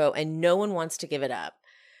info and no one wants to give it up.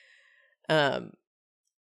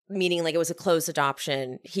 Meaning like it was a closed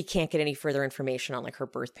adoption. He can't get any further information on like her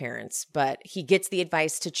birth parents, but he gets the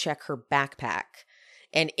advice to check her backpack.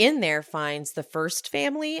 And in there finds the first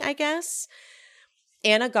family, I guess.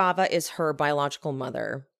 Anna Gava is her biological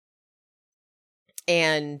mother.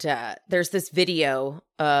 And there's this video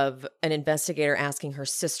of an investigator asking her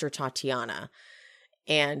sister Tatiana.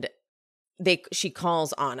 And she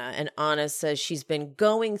calls Anna, and Anna says she's been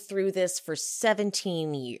going through this for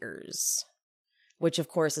 17 years. Which, of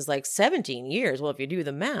course, is like 17 years. Well, if you do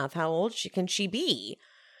the math, how old can she be?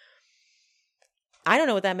 I don't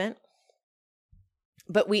know what that meant.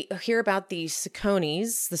 But we hear about the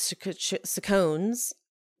Saccones, the Saccones.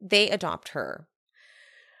 They adopt her.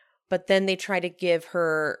 But then they try to give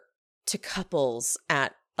her to couples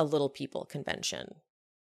at a Little People convention.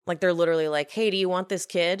 Like, they're literally like, hey, do you want this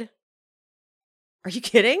kid? Are you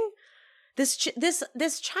kidding? This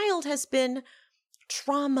child has been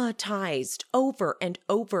traumatized over and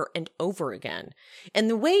over and over again. And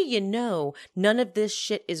the way you know none of this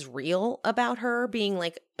shit is real about her being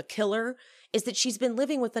like a killer is that she's been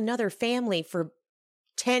living with another family for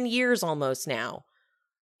 10 years almost now.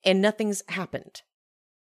 And nothing's happened.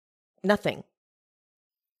 Nothing.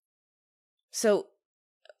 So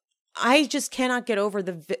I just cannot get over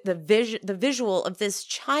the visual of this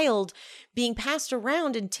child being passed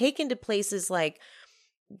around and taken to places like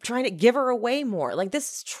trying to give her away more. Like,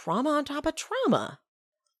 this is trauma on top of trauma.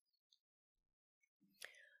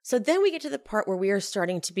 So then we get to the part where we are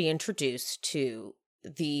starting to be introduced to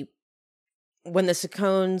when the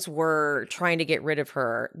Sacones were trying to get rid of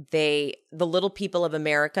her, the Little People of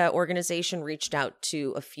America organization reached out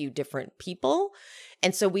to a few different people.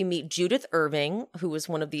 And so we meet Judith Irving, who was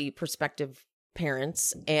one of the prospective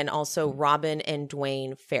parents, and also Robin and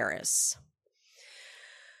Dwayne Ferris.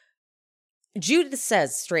 Judith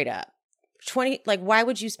says straight up, why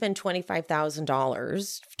would you spend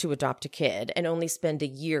 $25,000 to adopt a kid and only spend a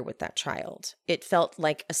year with that child? It felt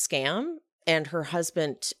like a scam, and her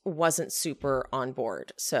husband wasn't super on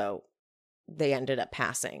board, so they ended up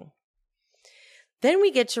passing. Then we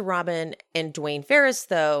get to Robin and Dwayne Ferris,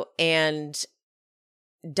 though, and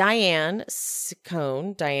Diane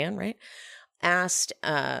Sacone, right, asked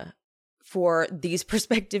for these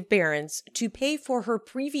prospective parents to pay for her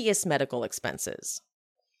previous medical expenses.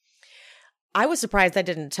 I was surprised I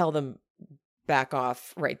didn't tell them back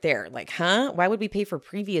off right there. Like, huh? Why would we pay for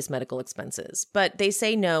previous medical expenses? But they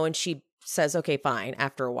say no, and she says, okay, fine,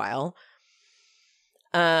 after a while.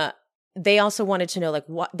 They also wanted to know, like,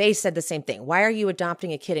 what they said the same thing. Why are you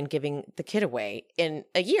adopting a kid and giving the kid away in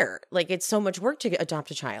a year? Like, it's so much work to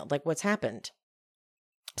adopt a child. Like, what's happened?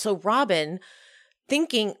 So Robin,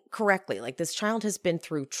 thinking correctly, like, this child has been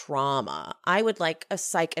through trauma. I would like a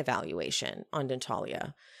psych evaluation on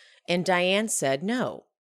Natalia. And Diane said no.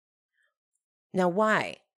 Now,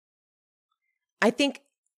 why? I think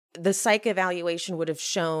the psych evaluation would have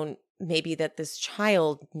shown maybe that this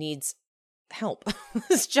child needs help.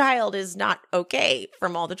 This child is not okay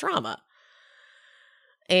from all the trauma.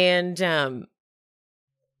 And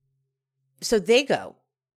so they go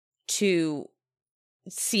to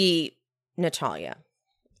see Natalia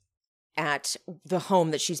at the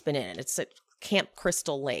home that she's been in. It's at Camp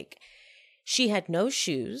Crystal Lake. She had no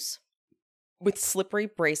shoes, with slippery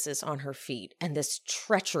braces on her feet and this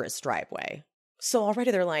treacherous driveway. So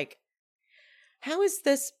already they're like, how is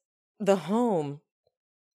this the home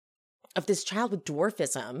of this child with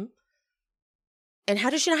dwarfism? And how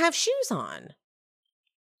does she not have shoes on?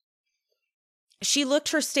 She looked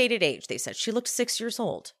her stated age, they said. She looked 6 years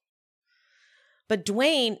old. But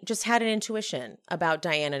Dwayne just had an intuition about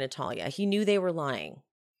Diane and Natalia. He knew they were lying.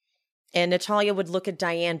 And Natalia would look at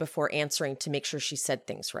Diane before answering to make sure she said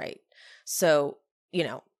things right. So,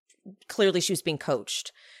 clearly she was being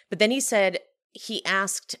coached. But then he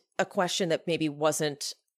asked a question that maybe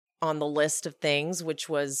wasn't on the list of things, which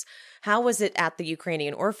was, how was it at the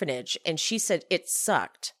Ukrainian orphanage? And she said it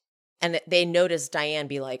sucked. And they noticed Diane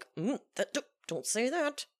be like, don't say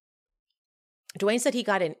that. Dwayne said he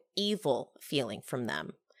got an evil feeling from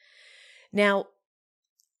them. Now,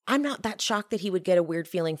 I'm not that shocked that he would get a weird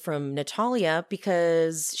feeling from Natalia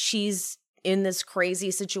because she's in this crazy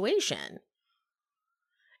situation.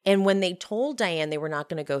 And when they told Diane they were not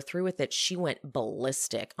going to go through with it, she went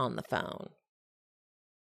ballistic on the phone.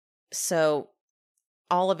 So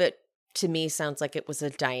all of it to me sounds like it was a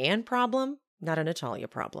Diane problem, not a Natalia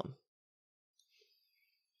problem.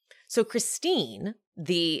 So Christine,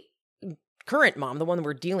 the current mom, the one that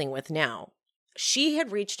we're dealing with now, she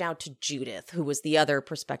had reached out to Judith, who was the other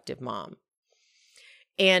prospective mom.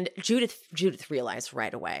 And Judith realized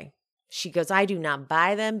right away. She goes, I do not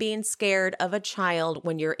buy them being scared of a child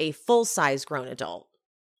when you're a full-size grown adult.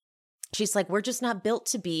 She's like, we're just not built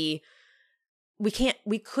to be, we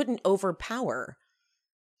couldn't overpower,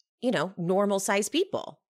 normal-sized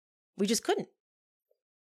people. We just couldn't.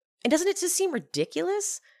 And doesn't it just seem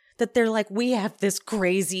ridiculous that they're like, we have this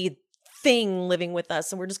crazy thing living with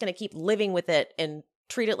us and we're just going to keep living with it and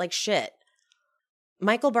treat it like shit?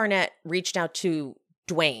 Michael Barnett reached out to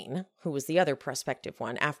Dwayne, who was the other prospective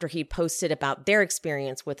one, after he posted about their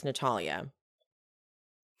experience with Natalia.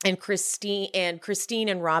 And Christine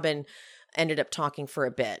and Robin ended up talking for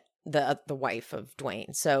a bit, the wife of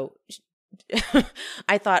Dwayne. So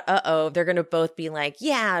I thought, they're going to both be like,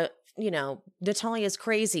 yeah, Natalia's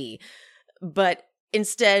crazy. But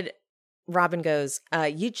instead, Robin goes,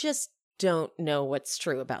 you just don't know what's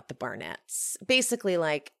true about the Barnetts. Basically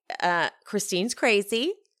like, Christine's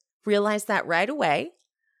crazy. Realized that right away.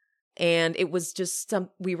 And it was just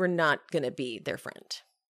we were not going to be their friend.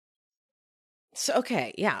 So,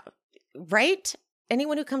 okay, yeah, right?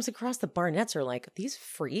 Anyone who comes across the Barnetts are like, these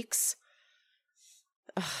freaks.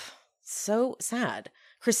 Ugh, so sad.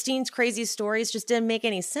 Christine's crazy stories just didn't make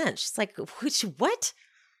any sense. She's like, what?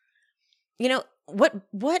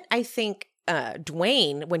 What I think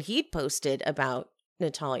Dwayne, when he posted about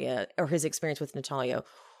Natalia, or his experience with Natalia,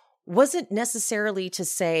 wasn't necessarily to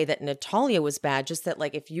say that Natalia was bad, just that,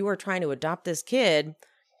 like, if you are trying to adopt this kid,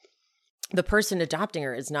 the person adopting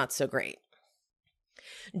her is not so great.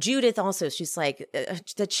 Judith also, she's like,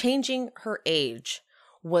 the changing her age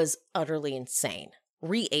was utterly insane.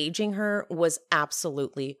 Re-aging her was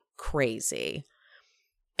absolutely crazy.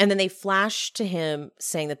 And then they flash to him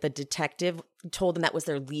saying that the detective told them that was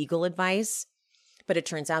their legal advice. But it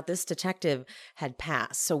turns out this detective had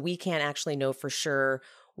passed. So we can't actually know for sure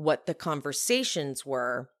what the conversations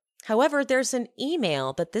were. However, there's an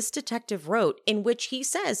email that this detective wrote in which he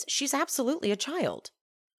says she's absolutely a child.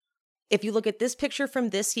 If you look at this picture from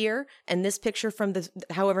this year and this picture from the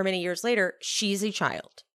however many years later, she's a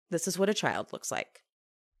child. This is what a child looks like.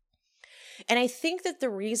 And I think that the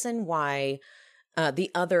reason why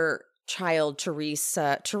the other child,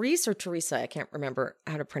 Teresa, I can't remember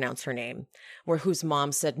how to pronounce her name, whose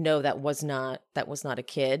mom said, no, that was not a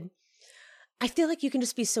kid. I feel like you can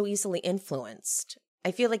just be so easily influenced.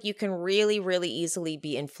 I feel like you can really, really easily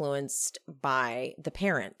be influenced by the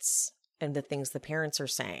parents and the things the parents are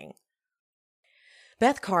saying.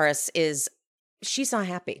 Beth Karas she's not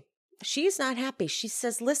happy. She's not happy. She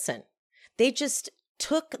says, listen, they just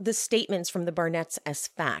took the statements from the Barnetts as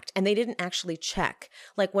fact, and they didn't actually check.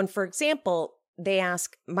 Like when, for example, they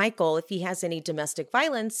ask Michael if he has any domestic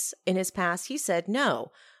violence in his past, he said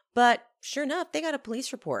no. But sure enough, they got a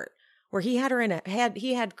police report where he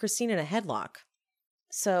had Christine in a headlock.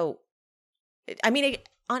 So, I mean,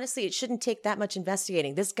 honestly, it shouldn't take that much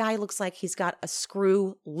investigating. This guy looks like he's got a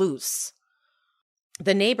screw loose.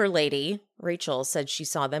 The neighbor lady, Rachel, said she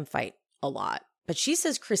saw them fight a lot, but she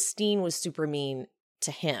says Christine was super mean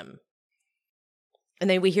to him. And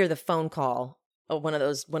then we hear the phone call, one of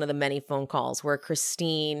the many phone calls where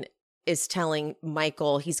Christine is telling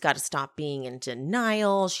Michael he's got to stop being in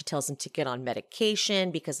denial. She tells him to get on medication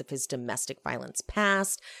because of his domestic violence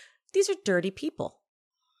past. These are dirty people.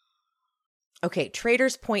 Okay,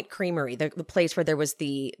 Traders Point Creamery, the place where there was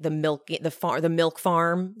the milk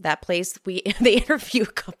farm, that place. They interview a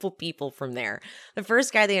couple people from there. The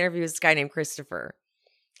first guy they interview is this guy named Christopher.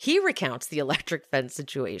 He recounts the electric fence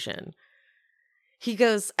situation. He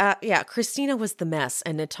goes, yeah, Christina was the mess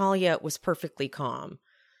and Natalia was perfectly calm.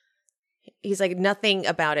 He's like, nothing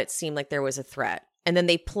about it seemed like there was a threat. And then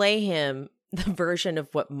they play him the version of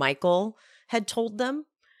what Michael had told them.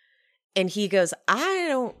 And he goes, I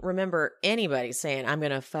don't remember anybody saying, I'm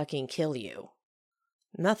going to fucking kill you.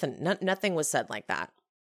 Nothing was said like that.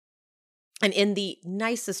 And in the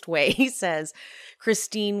nicest way, he says,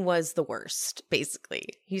 Christine was the worst, basically.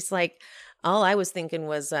 He's like, all I was thinking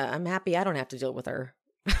was, I'm happy I don't have to deal with her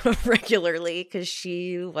regularly because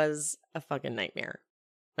she was a fucking nightmare.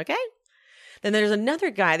 Okay? Then there's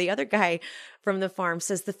another guy. The other guy from the farm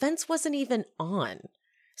says the fence wasn't even on.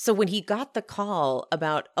 So when he got the call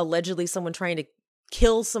about allegedly someone trying to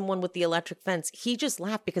kill someone with the electric fence, he just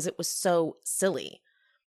laughed because it was so silly.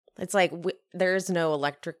 It's like, there is no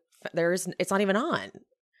electric, it's not even on.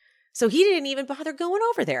 So he didn't even bother going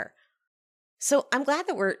over there. So I'm glad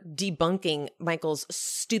that we're debunking Michael's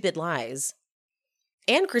stupid lies.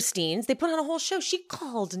 And Christine's, they put on a whole show. She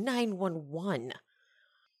called 911.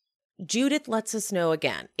 Judith lets us know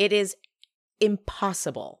again, it is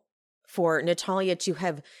impossible for Natalia to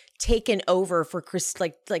have taken over for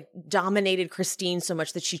like dominated Christine so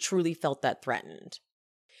much that she truly felt that threatened.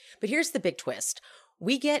 But here's the big twist.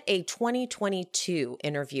 We get a 2022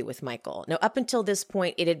 interview with Michael. Now, up until this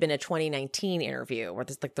point, it had been a 2019 interview where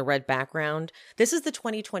there's like the red background. This is the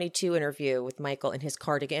 2022 interview with Michael in his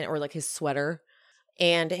cardigan or like his sweater.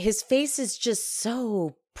 And his face is just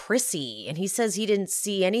so prissy. And he says he didn't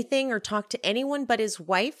see anything or talk to anyone but his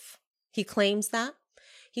wife. He claims that.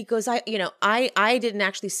 He goes, I didn't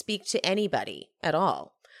actually speak to anybody at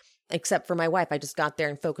all, except for my wife. I just got there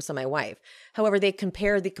and focused on my wife. However, they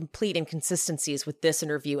compare the complete inconsistencies with this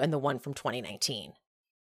interview and the one from 2019.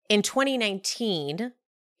 In 2019,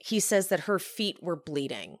 he says that her feet were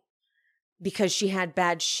bleeding because she had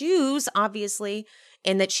bad shoes, obviously,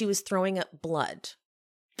 and that she was throwing up blood.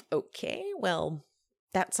 Okay, well,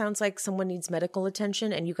 that sounds like someone needs medical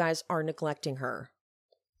attention and you guys are neglecting her.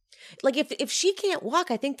 Like, if she can't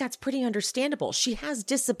walk, I think that's pretty understandable. She has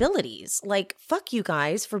disabilities. Like, fuck you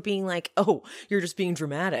guys for being like, oh, you're just being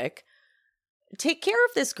dramatic. Take care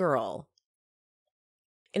of this girl.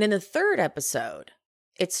 And in the third episode,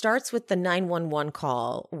 it starts with the 911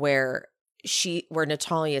 call where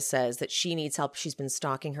Natalia says that she needs help. She's been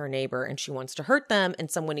stalking her neighbor and she wants to hurt them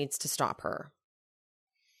and someone needs to stop her.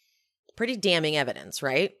 Pretty damning evidence,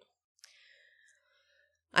 right?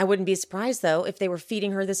 I wouldn't be surprised, though, if they were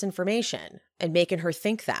feeding her this information and making her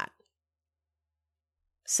think that.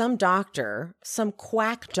 some doctor, some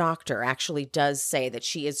quack doctor actually does say that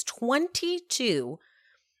she is 22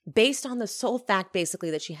 based on the sole fact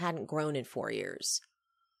basically that she hadn't grown in 4 years.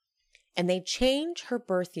 And they change her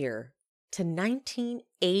birth year to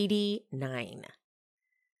 1989.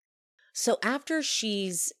 So after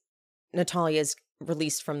Natalia's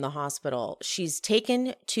released from the hospital, she's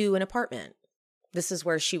taken to an apartment. This is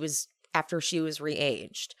where she was after she was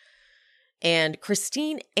re-aged. And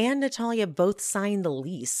Christine and Natalia both signed the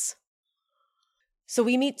lease. So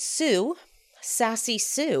we meet Sue, Sassy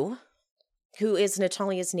Sue, who is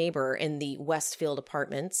Natalia's neighbor in the Westfield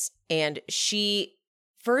apartments. And she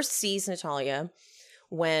first sees Natalia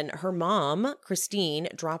when her mom, Christine,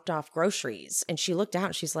 dropped off groceries. And she looked out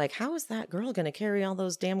and she's like, how is that girl going to carry all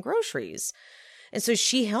those damn groceries? And so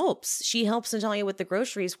she helps. She helps Natalia with the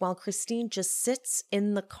groceries while Christine just sits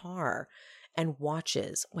in the car and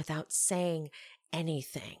watches without saying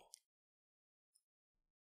anything.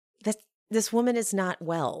 This woman is not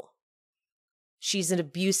well. She's an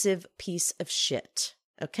abusive piece of shit.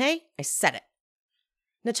 Okay? I said it.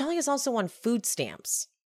 Natalia's also on food stamps.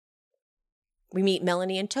 We meet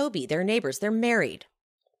Melanie and Toby. They're neighbors. They're married.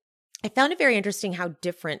 I found it very interesting how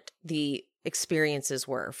different the experiences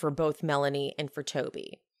were for both Melanie and for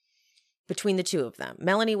Toby. Between the two of them.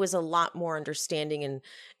 Melanie was a lot more understanding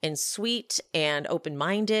and sweet and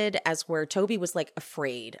open-minded, as where Toby was like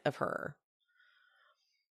afraid of her.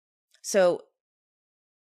 So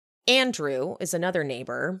Andrew is another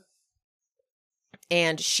neighbor,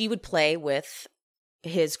 and she would play with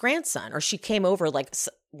his grandson, or she came over like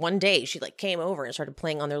one day, she like came over and started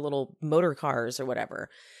playing on their little motor cars or whatever.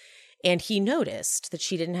 And he noticed that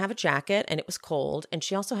she didn't have a jacket and it was cold, and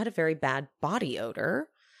she also had a very bad body odor.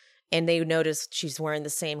 And they noticed she's wearing the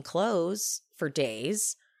same clothes for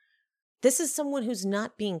days. This is someone who's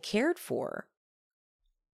not being cared for.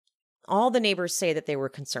 All the neighbors say that they were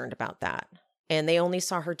concerned about that. And they only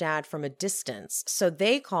saw her dad from a distance. So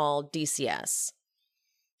they called DCS.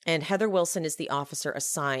 And Heather Wilson is the officer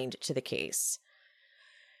assigned to the case.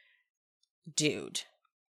 Dude,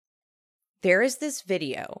 there is this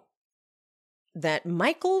video that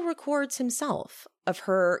Michael records himself of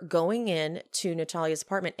her going in to Natalia's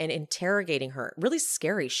apartment and interrogating her. Really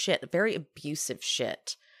scary shit, very abusive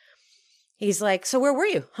shit. He's like, so where were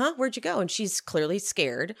you? Huh? Where'd you go? And she's clearly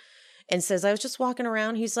scared and says, I was just walking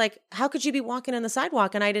around. He's like, how could you be walking on the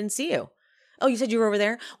sidewalk and I didn't see you? Oh, you said you were over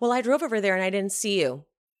there? Well, I drove over there and I didn't see you.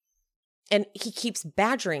 And he keeps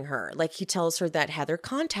badgering her. Like, he tells her that Heather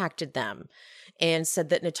contacted them and said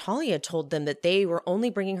that Natalia told them that they were only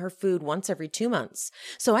bringing her food once every 2 months.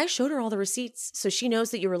 So I showed her all the receipts, so she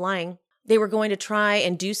knows that you were lying. They were going to try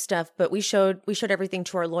and do stuff, but we showed everything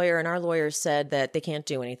to our lawyer, and our lawyer said that they can't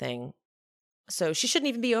do anything. So she shouldn't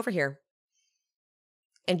even be over here.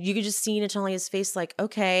 And you could just see Natalia's face like,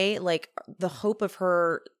 okay, like the hope of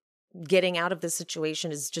her getting out of this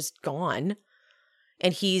situation is just gone.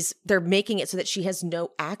 And they're making it so that she has no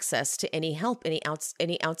access to any help, any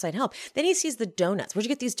outside help. Then he sees the donuts. Where'd you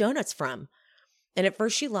get these donuts from? And at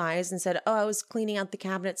first she lies and said, oh, I was cleaning out the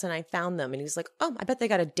cabinets and I found them. And he's like, oh, I bet they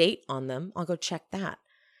got a date on them. I'll go check that.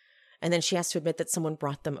 And then she has to admit that someone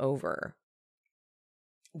brought them over.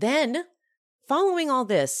 Then, following all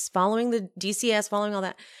this, following the DCS, following all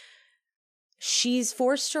that, she's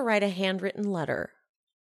forced to write a handwritten letter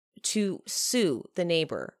to Sue, the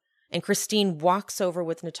neighbor. And Christine walks over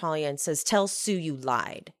with Natalia and says, tell Sue you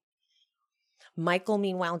lied. Michael,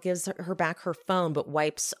 meanwhile, gives her back her phone, but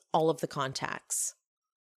wipes all of the contacts,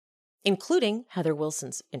 including Heather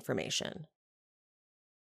Wilson's information.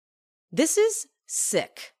 This is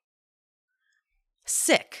sick.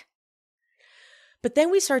 Sick. But then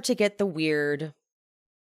we start to get the weird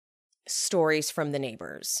stories from the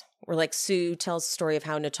neighbors. Where like Sue tells the story of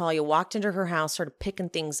how Natalia walked into her house, started picking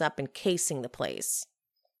things up and casing the place.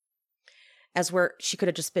 As where she could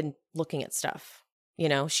have just been looking at stuff. You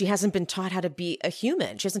know, she hasn't been taught how to be a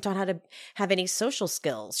human. She hasn't taught how to have any social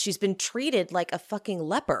skills. She's been treated like a fucking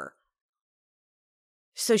leper.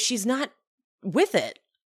 So she's not with it.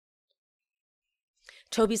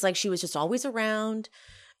 Toby's like, she was just always around.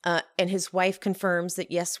 And his wife confirms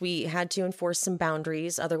that, yes, we had to enforce some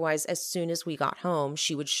boundaries. Otherwise, as soon as we got home,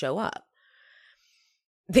 she would show up.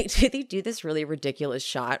 They do this really ridiculous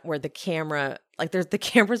shot where the camera, like the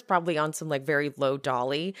camera's probably on some like very low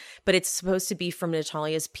dolly, but it's supposed to be from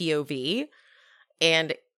Natalia's POV.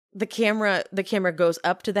 And the camera goes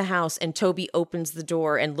up to the house and Toby opens the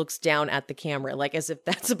door and looks down at the camera, like as if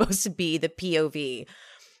that's supposed to be the POV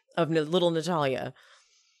of little Natalia.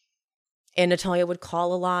 And Natalia would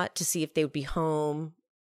call a lot to see if they would be home.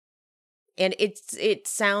 And it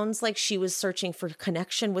sounds like she was searching for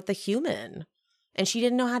connection with a human. and she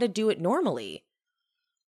didn't know how to do it normally.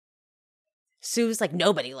 Sue was like,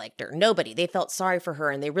 nobody liked her. Nobody. They felt sorry for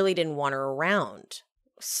her and they really didn't want her around.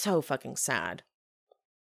 So fucking sad.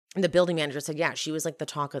 And the building manager said, yeah, she was like the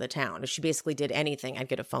talk of the town. If she basically did anything, I'd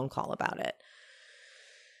get a phone call about it.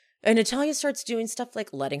 And Natalia starts doing stuff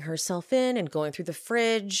like letting herself in and going through the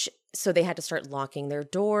fridge. So they had to start locking their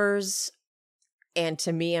doors. And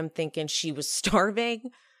to me, I'm thinking she was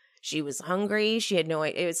starving. She was hungry. She had no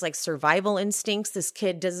idea. It was like survival instincts. This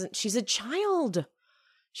kid doesn't, she's a child.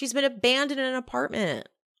 She's been abandoned in an apartment.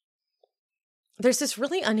 There's this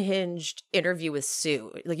really unhinged interview with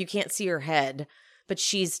Sue. Like you can't see her head, but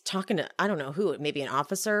she's talking to, I don't know who, maybe an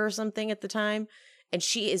officer or something at the time. And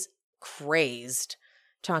she is crazed,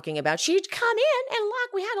 talking about she'd come in and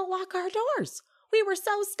we had to lock our doors. We were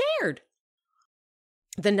so scared.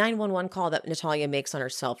 The 911 call that Natalia makes on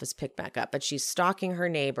herself is picked back up, but she's stalking her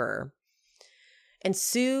neighbor. And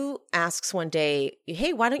Sue asks one day,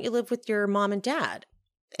 hey, why don't you live with your mom and dad?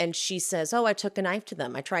 And she says, oh, I took a knife to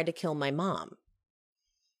them. I tried to kill my mom.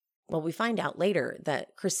 Well, we find out later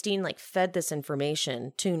that Christine fed this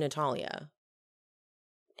information to Natalia.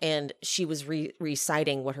 And she was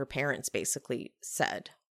reciting what her parents basically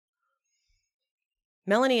said.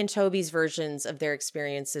 Melanie and Toby's versions of their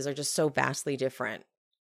experiences are just so vastly different.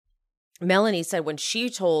 Melanie said when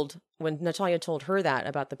Natalia told her that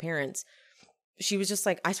about the parents, she was just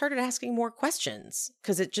like, I started asking more questions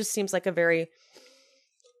because it just seems like a very,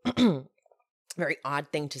 very odd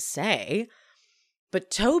thing to say. But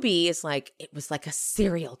Toby is like, it was like a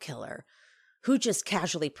serial killer who just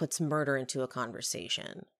casually puts murder into a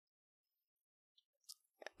conversation.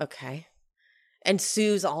 Okay. And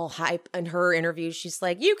Sue's all hype in her interview. She's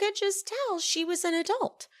like, you could just tell she was an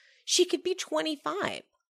adult. She could be 25.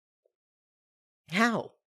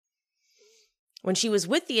 How? When she was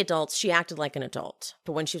with the adults, she acted like an adult.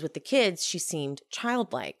 But when she was with the kids, she seemed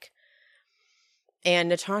childlike. And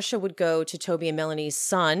Natasha would go to Toby and Melanie's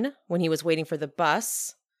son when he was waiting for the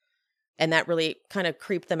bus. And that really kind of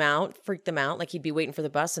freaked them out. Like he'd be waiting for the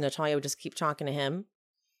bus and Natalia would just keep talking to him.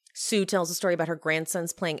 Sue tells a story about her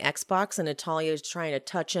grandsons playing Xbox and Natalia is trying to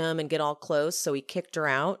touch him and get all close, so he kicked her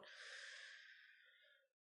out.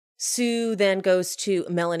 Sue then goes to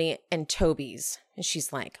Melanie and Toby's, and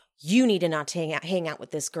she's like, you need to not hang out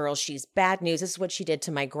with this girl. She's bad news. This is what she did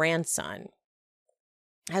to my grandson.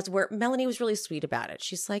 Where Melanie was really sweet about it.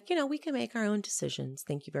 She's like, we can make our own decisions.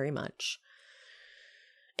 Thank you very much.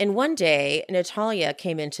 And one day, Natalia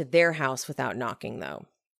came into their house without knocking, though.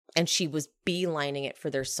 And she was beelining it for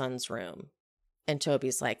their son's room. And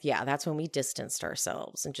Toby's like, yeah, that's when we distanced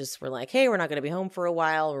ourselves. And just were like, hey, we're not going to be home for a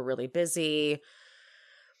while. We're really busy.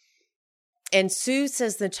 And Sue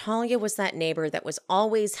says Natalia was that neighbor that was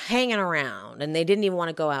always hanging around. And they didn't even want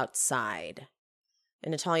to go outside.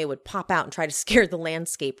 And Natalia would pop out and try to scare the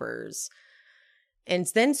landscapers. And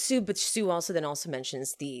then Sue also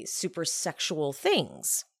mentions the super sexual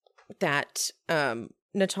things that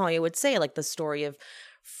Natalia would say, like the story of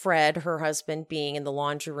Fred, her husband, being in the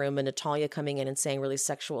laundry room and Natalia coming in and saying really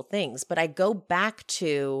sexual things. But I go back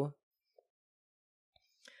to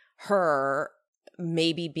her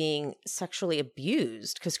maybe being sexually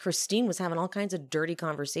abused because Christine was having all kinds of dirty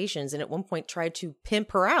conversations and at one point tried to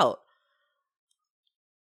pimp her out.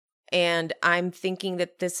 And I'm thinking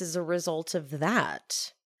that this is a result of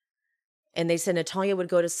that. And they said Natalia would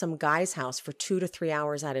go to some guy's house for 2 to 3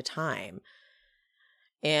 hours at a time.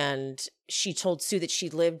 And she told Sue that she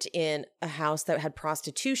lived in a house that had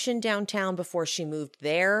prostitution downtown before she moved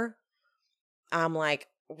there. I'm like,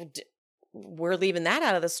 we're leaving that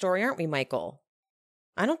out of the story, aren't we, Michael?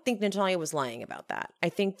 I don't think Natalia was lying about that. I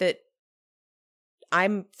think that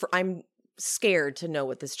I'm scared to know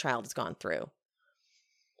what this child has gone through.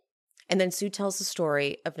 And then Sue tells the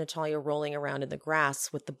story of Natalia rolling around in the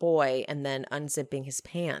grass with the boy and then unzipping his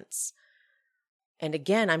pants. And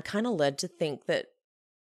again, I'm kind of led to think that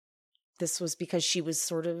this was because she was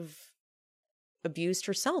sort of abused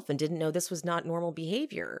herself and didn't know this was not normal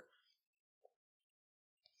behavior.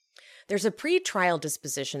 There's a pre-trial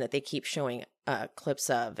disposition that they keep showing clips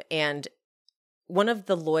of. And one of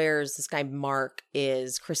the lawyers, this guy Mark,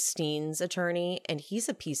 is Christine's attorney, and he's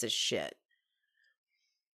a piece of shit.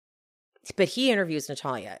 But he interviews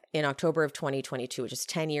Natalia in October of 2022, which is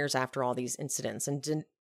 10 years after all these incidents. And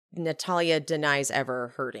Natalia denies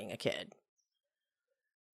ever hurting a kid.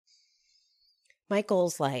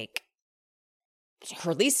 Michael's like,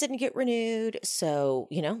 her lease didn't get renewed. So,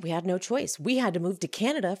 we had no choice. We had to move to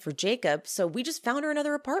Canada for Jacob. So we just found her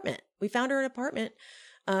another apartment. We found her an apartment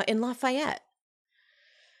in Lafayette.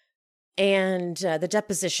 And the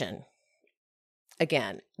deposition.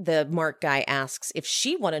 again, the Mark guy asks if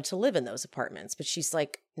she wanted to live in those apartments, but she's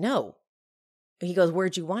like, no. He goes,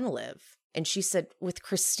 where'd you want to live? And she said, with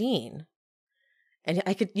Christine. And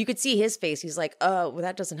you could see his face. He's like, oh, well,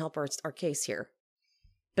 that doesn't help our case here.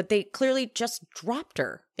 But they clearly just dropped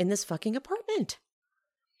her in this fucking apartment.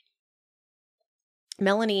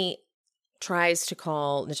 Melanie tries to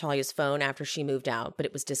call Natalia's phone after she moved out, but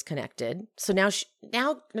it was disconnected. So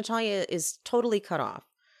now Natalia is totally cut off.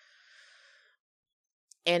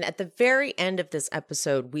 And at the very end of this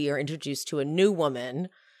episode, we are introduced to a new woman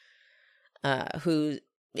who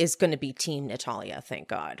is going to be Team Natalia, thank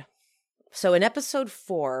God. So in episode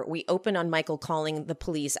 4, we open on Michael calling the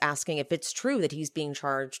police asking if it's true that he's being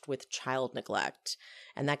charged with child neglect.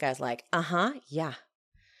 And that guy's like, yeah.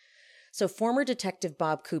 So former Detective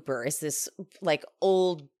Bob Cooper is this like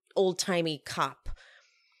old-timey cop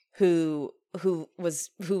who was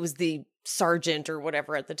the sergeant or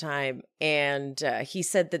whatever at the time. And he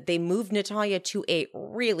said that they moved Natalia to a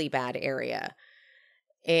really bad area.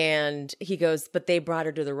 And he goes, but they brought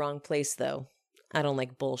her to the wrong place, though. I don't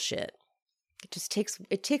like bullshit.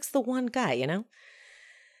 It takes the one guy, you know?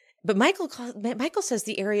 But Michael says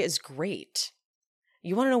the area is great.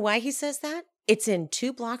 You want to know why he says that? It's in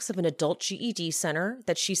 2 blocks of an adult GED center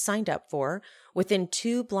that she signed up for, within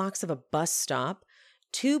 2 blocks of a bus stop,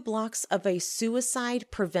 2 blocks of a suicide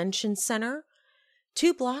prevention center,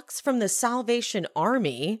 2 blocks from the Salvation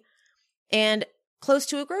Army, and close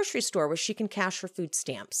to a grocery store where she can cash her food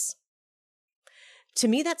stamps. To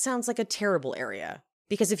me, that sounds like a terrible area,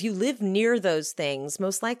 because if you live near those things,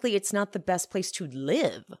 most likely it's not the best place to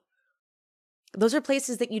live. Those are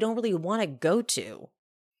places that you don't really want to go to.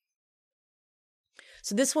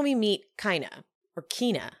 So this one we meet Kina.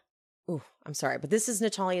 Ooh, I'm sorry, but this is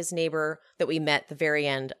Natalia's neighbor that we met at the very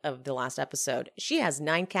end of the last episode. She has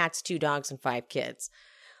 9 cats, 2 dogs, and 5 kids.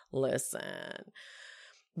 Listen.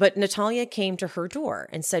 But Natalia came to her door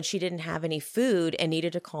and said she didn't have any food and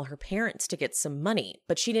needed to call her parents to get some money,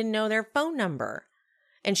 but she didn't know their phone number.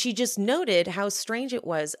 And she just noted how strange it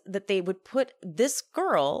was that they would put this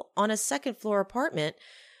girl on a 2nd floor apartment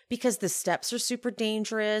because the steps are super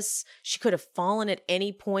dangerous. She could have fallen at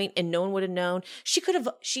any point and no one would have known. She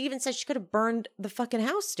even said she could have burned the fucking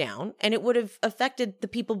house down and it would have affected the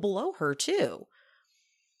people below her too.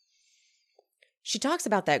 She talks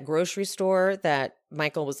about that grocery store that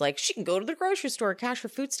Michael was like, she can go to the grocery store, cash her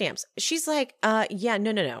food stamps. She's like, yeah,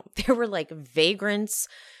 no. There were like vagrants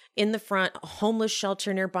in the front, a homeless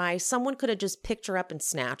shelter nearby. Someone could have just picked her up and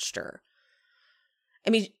snatched her. I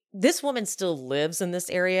mean, this woman still lives in this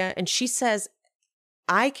area, and she says,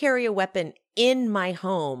 I carry a weapon in my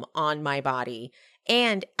home on my body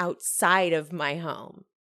and outside of my home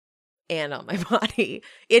and on my body.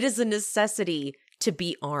 It is a necessity to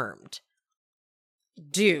be armed.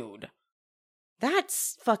 Dude,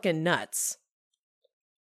 that's fucking nuts.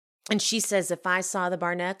 And she says, if I saw the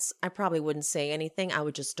Barnetts, I probably wouldn't say anything. I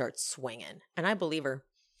would just start swinging. And I believe her.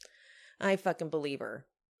 I fucking believe her.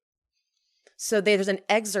 So there's an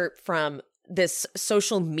excerpt from this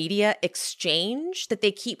social media exchange that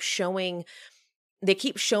they keep showing. They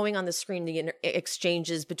keep showing on the screen the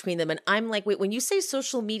exchanges between them. And I'm like, wait, when you say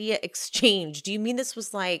social media exchange, do you mean this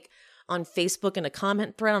was like on Facebook in a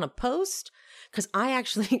comment thread on a post? Because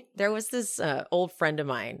there was this old friend of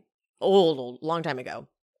mine, long time ago.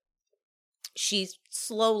 She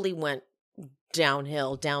slowly went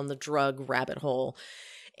downhill, down the drug rabbit hole.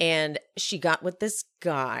 And she got with this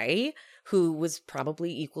guy who was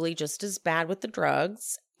probably equally just as bad with the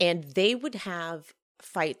drugs. And they would have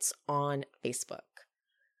fights on Facebook.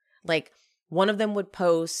 Like one of them would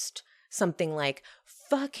post something like,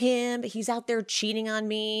 fuck him, he's out there cheating on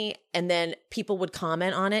me. And then people would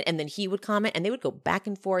comment on it. And then he would comment and they would go back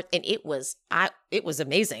and forth. And it was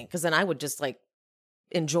amazing because then I would just like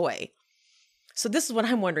enjoy. So this is what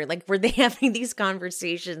I'm wondering, like, were they having these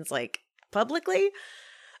conversations like publicly?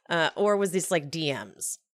 Or was this like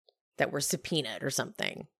DMs that were subpoenaed or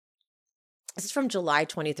something? This is from July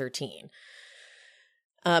 2013.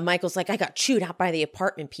 Michael's like, I got chewed out by the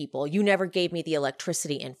apartment people. You never gave me the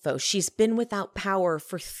electricity info. She's been without power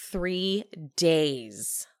for 3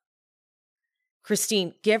 days.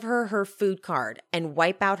 Christine, give her her food card and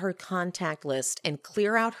wipe out her contact list and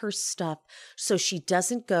clear out her stuff so she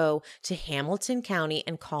doesn't go to Hamilton County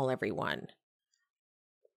and call everyone.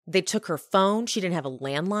 They took her phone. She didn't have a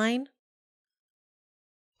landline.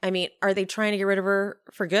 I mean, are they trying to get rid of her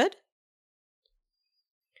for good?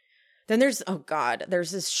 Then there's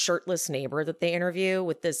this shirtless neighbor that they interview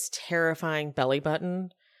with this terrifying belly button.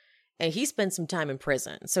 And he spent some time in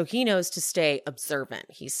prison, so he knows to stay observant,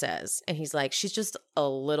 he says. And he's like, she's just a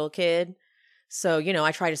little kid. So,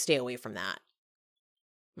 I try to stay away from that.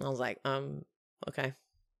 I was like, okay.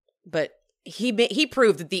 But he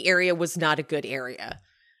proved that the area was not a good area.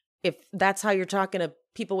 If that's how you're talking to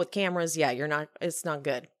people with cameras, yeah, it's not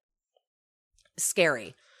good.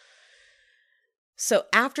 Scary. So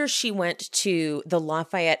after she went to the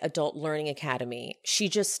Lafayette Adult Learning Academy, she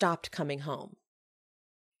just stopped coming home.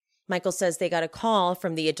 Michael says they got a call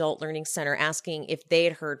from the Adult Learning Center asking if they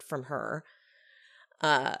had heard from her,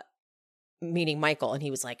 meaning Michael, and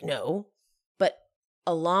he was like, no. But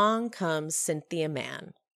along comes Cynthia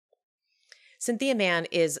Mann. Cynthia Mann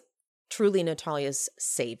is truly Natalia's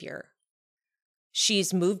savior.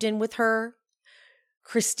 She's moved in with her.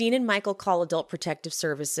 Christine and Michael call Adult Protective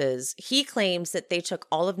Services. He claims that they took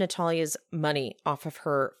all of Natalia's money off of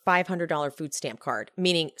her $500 food stamp card,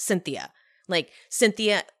 meaning Cynthia. Like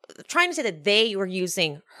Cynthia, trying to say that they were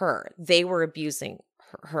using her. They were abusing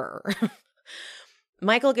her.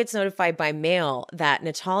 Michael gets notified by mail that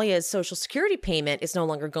Natalia's Social Security payment is no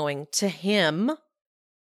longer going to him,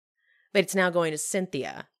 but it's now going to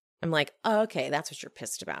Cynthia. I'm like, oh, okay, that's what you're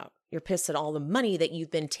pissed about. You're pissed that all the money that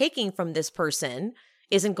you've been taking from this person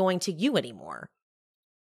isn't going to you anymore.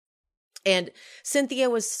 And Cynthia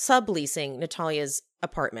was subleasing Natalia's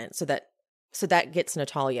apartment, so that gets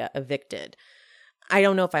Natalia evicted. I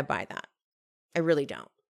don't know if I buy that. I really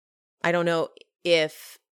don't. I don't know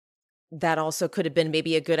if that also could have been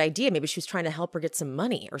maybe a good idea. Maybe she was trying to help her get some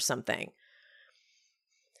money or something.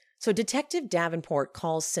 So Detective Davenport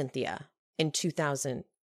calls Cynthia in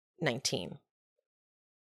 2019.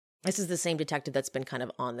 This is the same detective that's been kind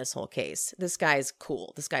of on this whole case. This guy's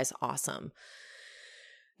cool. This guy's awesome.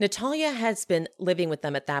 Natalia has been living with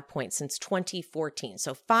them at that point since 2014,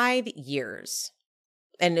 so 5 years.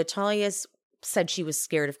 And Natalia's said she was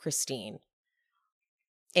scared of Christine.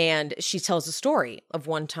 And she tells a story of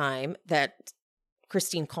one time that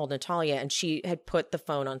Christine called Natalia and she had put the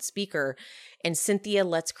phone on speaker, and Cynthia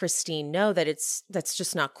lets Christine know that that's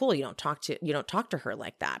just not cool. You don't talk to her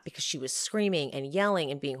like that, because she was screaming and yelling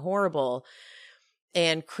and being horrible.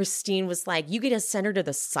 And Christine was like, you get to send her to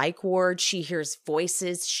the psych ward. She hears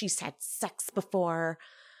voices. She's had sex before.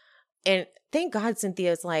 And thank God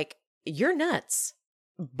Cynthia's like, you're nuts.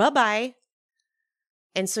 Bye-bye.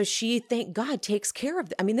 And so she, thank God, takes care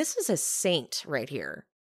of I mean, this is a saint right here.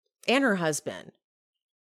 And her husband.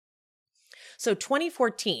 So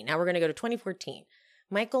 2014, now we're going to go to 2014.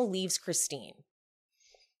 Michael leaves Christine.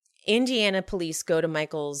 Indiana police go to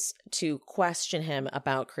Michael's to question him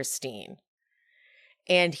about Christine.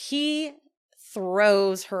 And he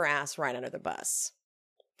throws her ass right under the bus.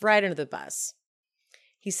 Right under the bus.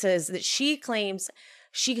 He says that she claims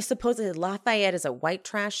she supposedly Lafayette is a white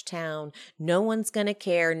trash town. No one's going to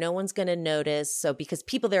care. No one's going to notice. So because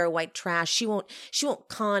people there are white trash, she won't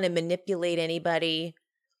con and manipulate anybody.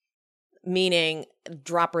 Meaning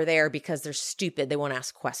drop her there because they're stupid. They won't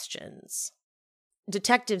ask questions.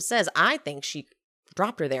 Detective says, I think she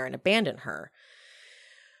dropped her there and abandoned her.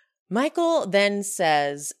 Michael then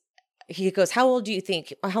says, he goes, how old do you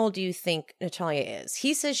think Natalia is?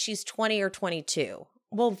 He says she's 20 or 22.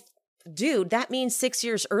 Well, dude, that means 6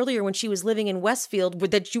 years earlier when she was living in Westfield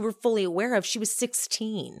that you were fully aware of, she was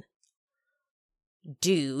 16.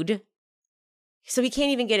 Dude. So he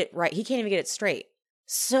can't even get it right. He can't even get it straight.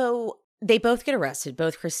 So they both get arrested,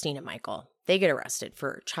 both Christine and Michael. They get arrested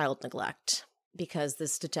for child neglect because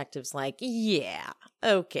this detective's like, yeah,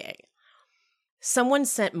 okay. Someone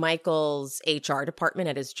sent Michael's HR department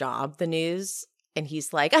at his job the news, and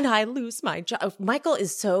he's like, and I lose my job. Michael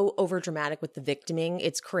is so overdramatic with the victiming.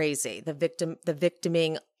 It's crazy. The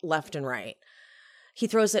victiming left and right. He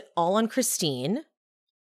throws it all on Christine.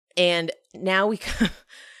 And now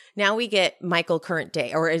we get Michael current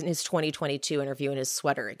day, or in his 2022 interview, in his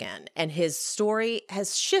sweater again. And his story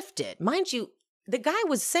has shifted. Mind you, the guy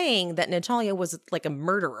was saying that Natalia was like a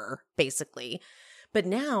murderer, basically. But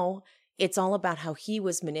now it's all about how he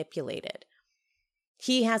was manipulated.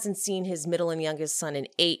 He hasn't seen his middle and youngest son in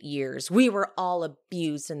 8 years. We were all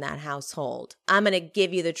abused in that household. I'm going to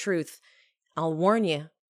give you the truth. I'll warn you,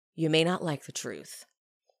 you may not like the truth.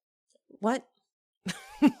 What?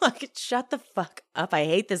 Like, shut the fuck up. I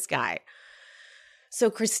hate this guy.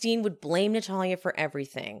 So Christine would blame Natalia for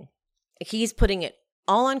everything. He's putting it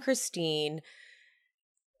all on Christine.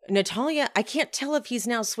 Natalia, I can't tell if he's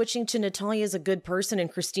now switching to Natalia's a good person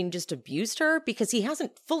and Christine just abused her, because he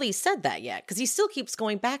hasn't fully said that yet, because he still keeps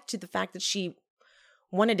going back to the fact that she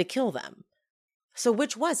wanted to kill them. So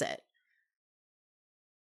which was it?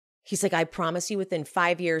 He's like, I promise you within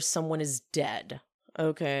 5 years, someone is dead.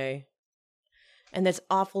 Okay. And this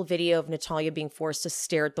awful video of Natalia being forced to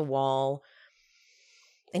stare at the wall.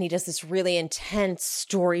 And he does this really intense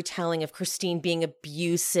storytelling of Christine being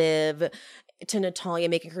abusive. to Natalia,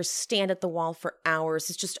 making her stand at the wall for hours.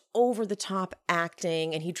 It's just over the top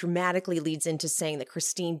acting. And he dramatically leads into saying that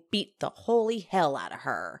Christine beat the holy hell out of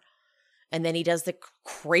her. And then he does the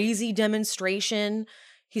crazy demonstration.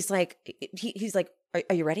 He's like,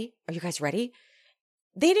 are you ready? Are you guys ready?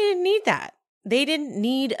 They didn't need that. They didn't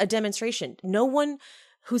need a demonstration. No one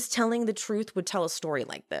who's telling the truth would tell a story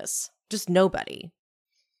like this. Just nobody.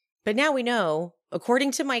 But now we know,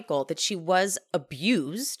 according to Michael, that she was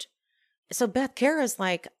abused. So Beth Kara's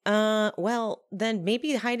like, well, then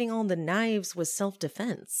maybe hiding all the knives was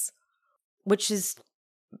self-defense.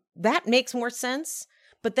 That makes more sense.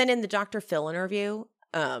 But then in the Dr. Phil interview,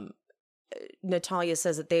 Natalia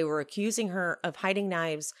says that they were accusing her of hiding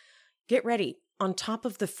knives, get ready, on top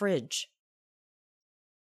of the fridge.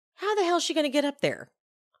 How the hell is she going to get up there?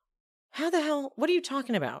 What are you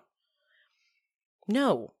talking about?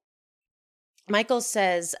 No. Michael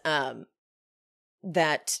says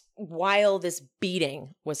that while this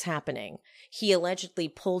beating was happening, he allegedly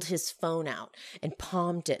pulled his phone out and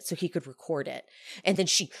palmed it so he could record it. And then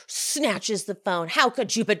she snatches the phone. How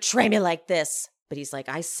could you betray me like this? But he's like,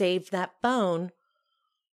 I saved that phone.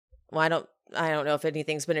 Well, I don't know if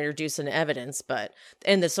anything's been introduced into evidence, but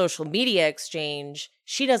in the social media exchange,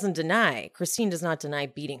 she doesn't deny. Christine does not deny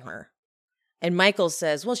beating her. And Michael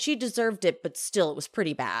says, well, she deserved it, but still, it was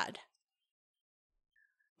pretty bad.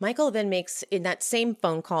 Michael then makes, in that same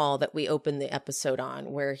phone call that we opened the episode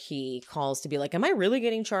on, where he calls to be like, am I really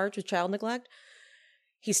getting charged with child neglect?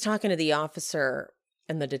 He's talking to the officer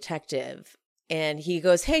and the detective, and he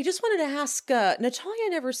goes, hey, just wanted to ask, Natalia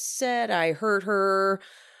never said I hurt her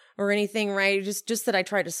or anything, right? Just that I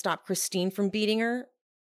tried to stop Christine from beating her.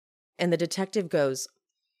 And the detective goes,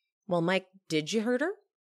 well, Mike, did you hurt her?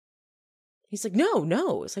 He's like,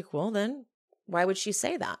 no. It's like, well, then why would she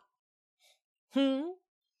say that? Then,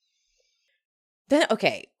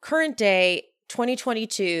 okay, current day,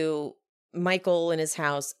 2022, Michael in his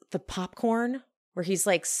house, the popcorn, where he's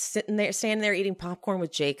like standing there eating popcorn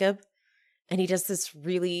with Jacob. And he does this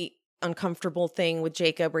really uncomfortable thing with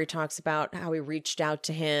Jacob where he talks about how he reached out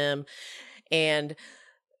to him. And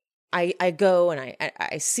I go and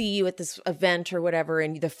I see you at this event or whatever.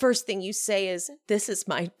 And the first thing you say is, this is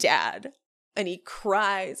my dad. And he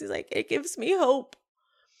cries. He's like, it gives me hope.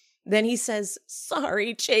 Then he says,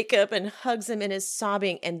 sorry, Jacob, and hugs him and is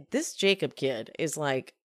sobbing. And this Jacob kid is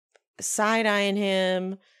like side-eyeing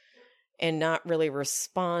him and not really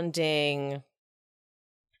responding.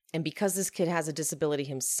 And because this kid has a disability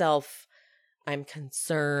himself, I'm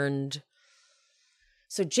concerned.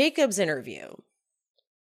 So Jacob's interview,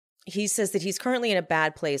 he says that he's currently in a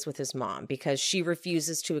bad place with his mom because she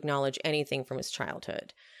refuses to acknowledge anything from his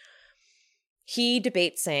childhood. He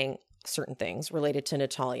debates saying certain things related to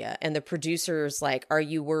Natalia, and the producer's like, are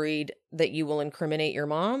you worried that you will incriminate your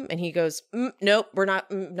mom? And he goes, nope, we're not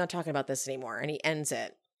talking about this anymore. And he ends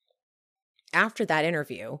it. After that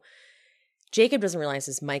interview, Jacob doesn't realize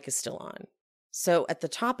his mic is still on. So at the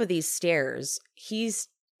top of these stairs, he's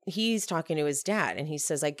talking to his dad, and he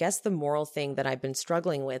says, I guess the moral thing that I've been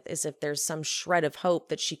struggling with is if there's some shred of hope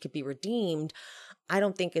that she could be redeemed, I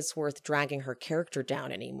don't think it's worth dragging her character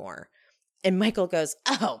down anymore. And Michael goes,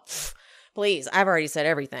 oh, please, I've already said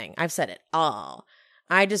everything. I've said it all.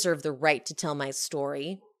 I deserve the right to tell my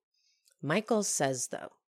story. Michael says,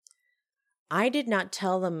 though, I did not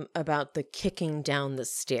tell them about the kicking down the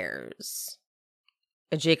stairs.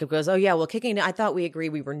 And Jacob goes, oh, yeah, well, I thought we agreed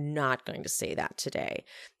we were not going to say that today.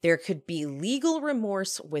 There could be legal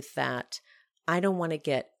remorse with that. I don't want to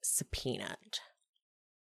get subpoenaed.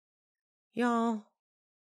 Y'all.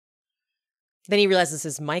 Then he realizes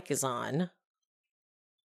his mic is on.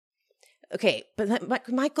 Okay, but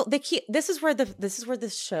Michael, this is where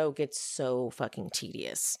this show gets so fucking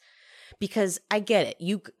tedious, because I get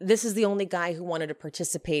it. This is the only guy who wanted to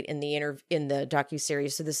participate in the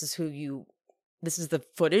docuseries, so this is the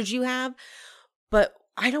footage you have. But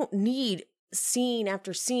I don't need scene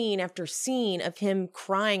after scene after scene of him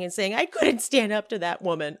crying and saying, I couldn't stand up to that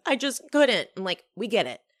woman. I just couldn't. I'm like, we get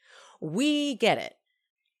it.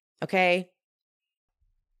 Okay.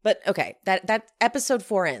 But okay, that episode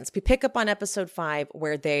 4 ends. We pick up on episode 5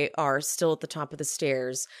 where they are still at the top of the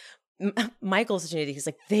stairs. Michael's such an idiot. He's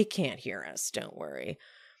like, they can't hear us. Don't worry.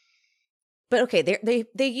 But okay,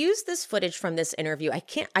 they use this footage from this interview.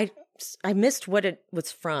 I missed what it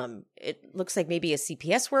was from. It looks like maybe a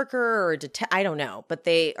CPS worker or I don't know. But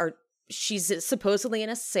she's supposedly in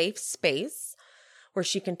a safe space where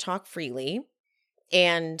she can talk freely,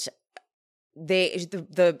 and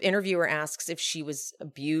the interviewer asks if she was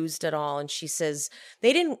abused at all, and she says,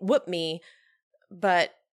 they didn't whoop me,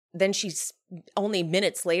 but then she's only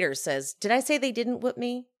minutes later says, did I say they didn't whoop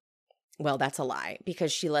me? Well, that's a lie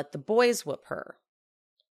because she let the boys whoop her.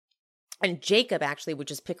 And Jacob actually would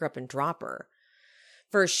just pick her up and drop her.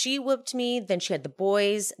 First she whooped me, then she had the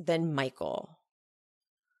boys, then Michael.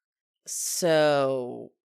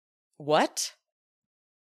 So, what?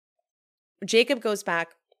 Jacob goes back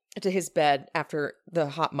to his bed after the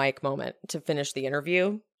hot mic moment to finish the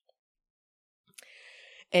interview.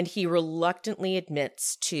 And he reluctantly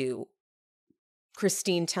admits to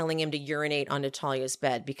Christine telling him to urinate on Natalia's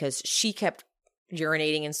bed because she kept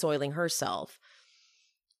urinating and soiling herself.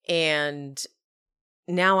 And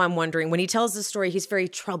now I'm wondering, when he tells the story, he's very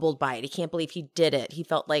troubled by it. He can't believe he did it. He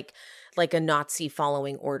felt like a Nazi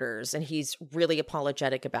following orders, and he's really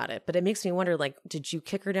apologetic about it. But it makes me wonder, like, did you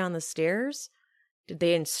kick her down the stairs? Did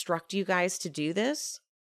they instruct you guys to do this?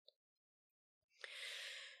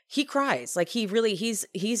 He cries. Like,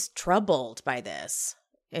 he's troubled by this.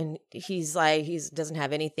 And he's like, he doesn't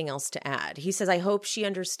have anything else to add. He says, I hope she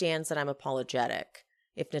understands that I'm apologetic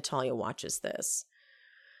if Natalia watches this.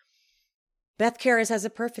 Beth Karras has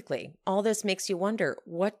it perfectly. All this makes you wonder,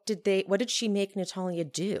 what did she make Natalia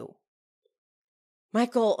do?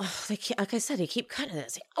 Michael, like I said, they keep cutting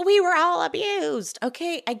this. Oh, we were all abused.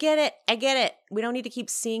 Okay, I get it. We don't need to keep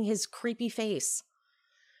seeing his creepy face.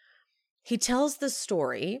 He tells the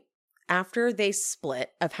story after they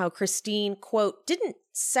split of how Christine, quote, didn't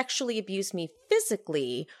sexually abuse me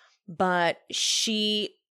physically, but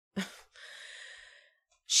she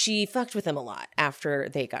fucked with him a lot after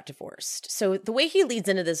they got divorced. So the way he leads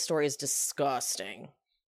into this story is disgusting.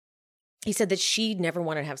 He said that she never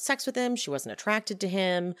wanted to have sex with him. She wasn't attracted to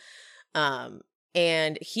him.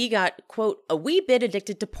 And he got, quote, a wee bit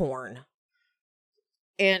addicted to porn.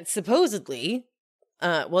 And supposedly,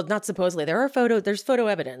 well, not supposedly, there's photo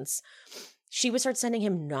evidence. She would start sending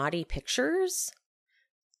him naughty pictures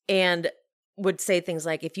and would say things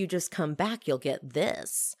like, if you just come back, you'll get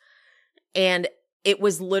this. And it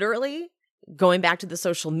was literally, going back to the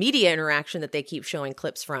social media interaction that they keep showing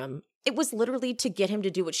clips from, it was literally to get him to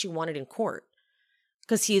do what she wanted in court.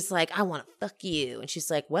 Because he's like, I want to fuck you. And she's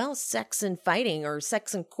like, well, sex and fighting or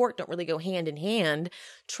sex and court don't really go hand in hand.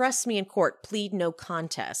 Trust me in court, plead no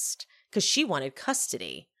contest. Because she wanted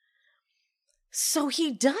custody. So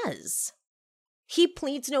he does. He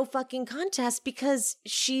pleads no fucking contest because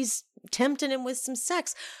she's tempting him with some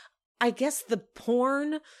sex. I guess the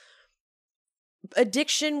porn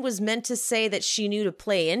addiction was meant to say that she knew to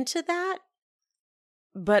play into that.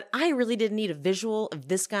 But I really didn't need a visual of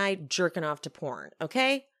this guy jerking off to porn,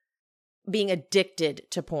 okay? Being addicted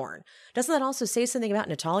to porn. Doesn't that also say something about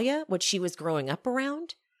Natalia, what she was growing up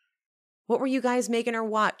around? What were you guys making her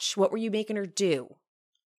watch? What were you making her do?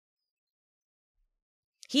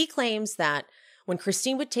 He claims that when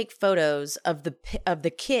Christine would take photos of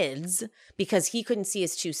the kids, because he couldn't see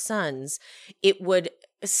his two sons, it would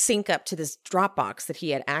sync up to this Dropbox that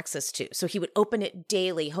he had access to. So he would open it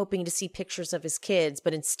daily, hoping to see pictures of his kids,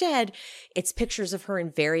 but instead it's pictures of her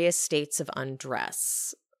in various states of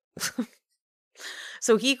undress.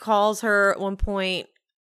 So he calls her at one point,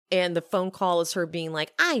 and the phone call is her being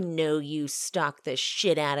like, I know you stalked the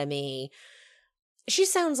shit out of me. She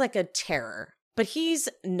sounds like a terror, but he's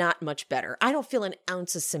not much better. I don't feel an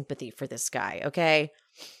ounce of sympathy for this guy, okay?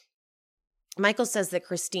 Michael says that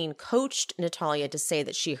Christine coached Natalia to say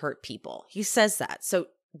that she hurt people. He says that. So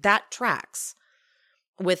that tracks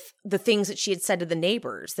with the things that she had said to the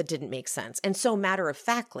neighbors that didn't make sense. And so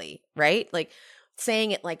matter-of-factly, right? Like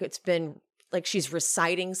saying it like it's been, like she's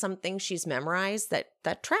reciting something she's memorized,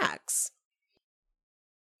 that tracks.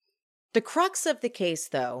 The crux of the case,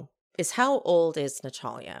 though, is how old is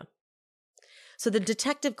Natalia? So the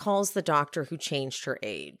detective calls the doctor who changed her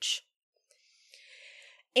age.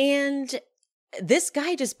 And this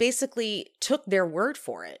guy just basically took their word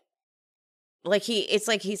for it. Like he's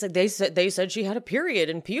like they said she had a period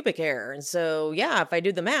and pubic hair, and so yeah, if I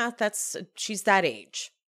do the math, she's that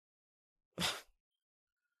age.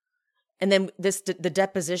 And then the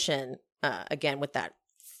deposition again with that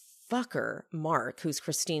fucker Mark, who's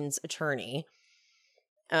Christine's attorney.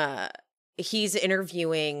 He's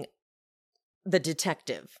interviewing the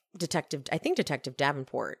detective. I think Detective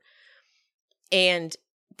Davenport, and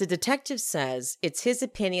the detective says it's his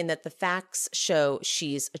opinion that the facts show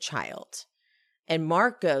she's a child. And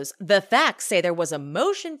Mark goes, the facts say there was a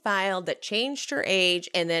motion filed that changed her age,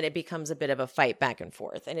 and then it becomes a bit of a fight back and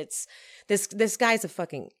forth. And it's this guy's a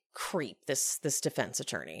fucking creep, this defense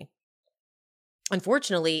attorney.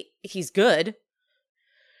 Unfortunately, he's good.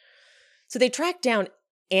 So they track down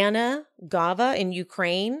Anna Gava in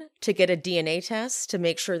Ukraine to get a DNA test to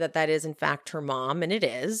make sure that is in fact her mom, and it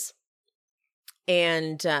is.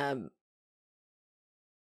 And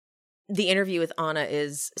the interview with Anna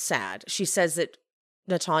is sad. She says that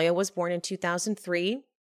Natalia was born in 2003,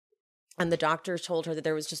 and the doctor told her that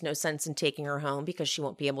there was just no sense in taking her home because she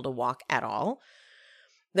won't be able to walk at all.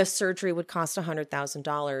 The surgery would cost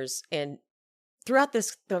 $100,000. And throughout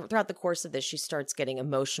the course of this, she starts getting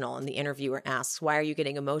emotional, and the interviewer asks, "Why are you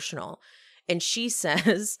getting emotional?" And she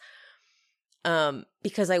says,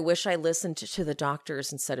 "Because I wish I listened to the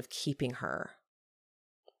doctors instead of keeping her."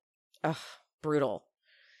 Ugh, brutal.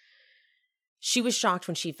 She was shocked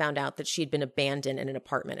when she found out that she had been abandoned in an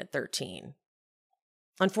apartment at 13.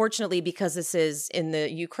 Unfortunately, because this is in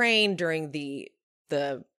the Ukraine during the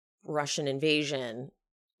Russian invasion,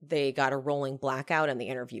 they got a rolling blackout and the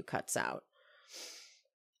interview cuts out.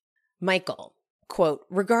 Michael, quote,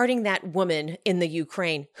 "Regarding that woman in the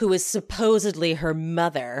Ukraine who is supposedly her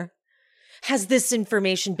mother, has this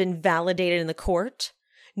information been validated in the court?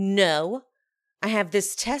 No. I have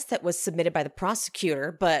this test that was submitted by the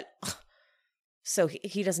prosecutor, but..." So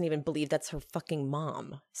he doesn't even believe that's her fucking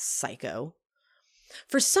mom. Psycho.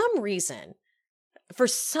 For some reason,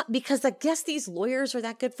 because I guess these lawyers are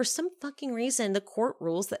that good, for some fucking reason, the court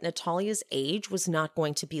rules that Natalia's age was not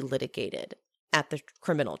going to be litigated at the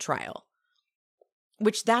criminal trial.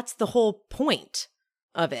 Which that's the whole point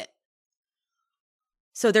of it.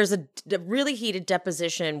 So there's a really heated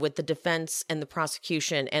deposition with the defense and the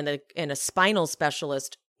prosecution and a spinal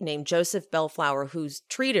specialist named Joseph Bellflower who's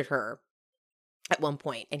treated her at one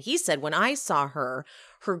point. And he said, when I saw her,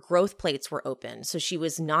 her growth plates were open. So she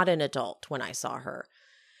was not an adult when I saw her.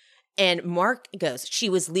 And Mark goes, she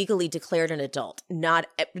was legally declared an adult. Not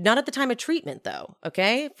at the time of treatment, though.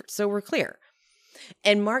 Okay? So we're clear.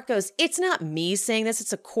 And Mark goes, it's not me saying this.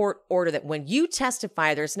 It's a court order that when you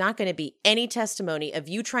testify, there's not going to be any testimony of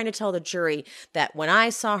you trying to tell the jury that when I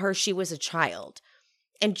saw her, she was a child.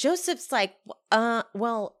 And Joseph's like,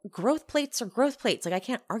 well, growth plates are growth plates. Like, I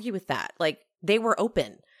can't argue with that. Like, they were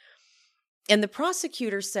open. And the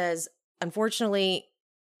prosecutor says, unfortunately,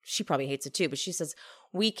 she probably hates it too, but she says,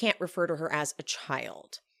 we can't refer to her as a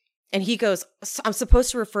child. And he goes, I'm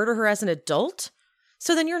supposed to refer to her as an adult?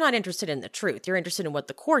 So then you're not interested in the truth. You're interested in what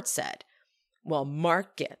the court said. Well,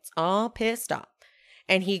 Mark gets all pissed off.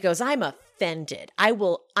 And he goes, I'm offended. I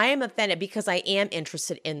am offended because I am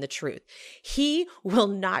interested in the truth. He will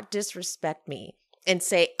not disrespect me and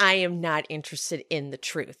say, I am not interested in the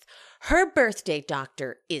truth. Her birthday,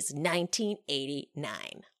 doctor, is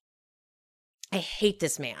 1989. I hate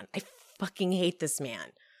this man. I fucking hate this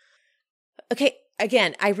man. Okay,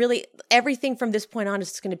 again, everything from this point on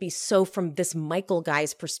is going to be so from this Michael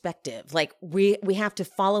guy's perspective. Like, we have to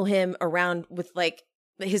follow him around with, like,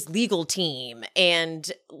 his legal team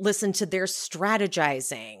and listen to their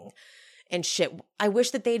strategizing and shit. I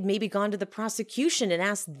wish that they'd maybe gone to the prosecution and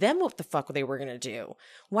asked them what the fuck they were going to do.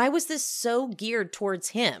 Why was this so geared towards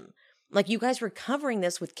him? Like, you guys were covering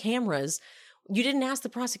this with cameras. You didn't ask the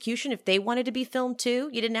prosecution if they wanted to be filmed too.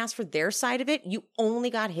 You didn't ask for their side of it. You only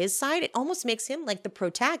got his side. It almost makes him like the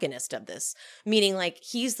protagonist of this, meaning like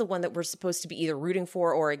he's the one that we're supposed to be either rooting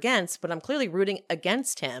for or against, but I'm clearly rooting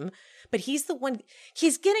against him. But he's the one,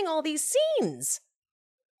 he's getting all these scenes.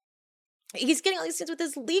 He's getting all these scenes with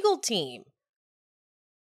his legal team.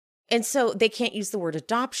 And so they can't use the word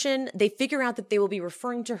adoption. They figure out that they will be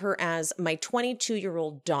referring to her as my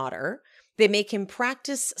 22-year-old daughter. They make him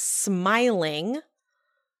practice smiling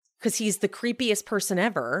because he's the creepiest person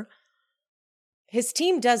ever. His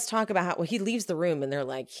team does talk about how he leaves the room and they're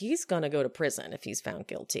like, he's going to go to prison if he's found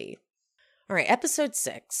guilty. All right, episode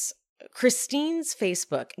 6. Christine's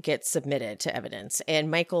Facebook gets submitted to evidence, and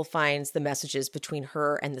Michael finds the messages between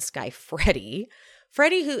her and this guy, Freddie.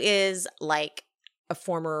 Freddie, who is like a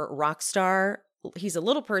former rock star. He's a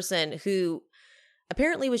little person who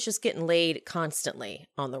apparently was just getting laid constantly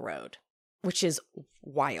on the road, which is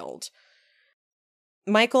wild.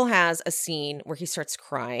 Michael has a scene where he starts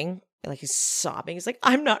crying, like he's sobbing. He's like,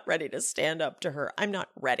 I'm not ready to stand up to her. I'm not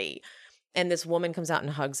ready. And this woman comes out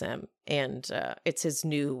and hugs him, and it's his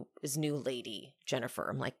new lady, Jennifer.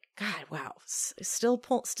 I'm like, God, wow, still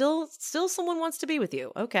someone wants to be with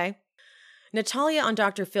you. Okay. Natalia on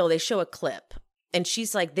Dr. Phil, they show a clip, and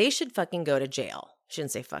she's like, they should fucking go to jail. She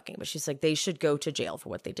didn't say fucking, but she's like, they should go to jail for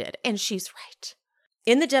what they did. And she's right.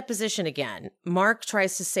 In the deposition again, Mark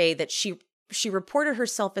tries to say that she reported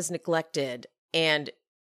herself as neglected, and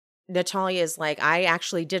Natalia is like, I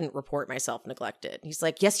actually didn't report myself neglected. He's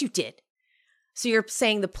like, yes, you did. So you're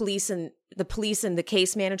saying the police and the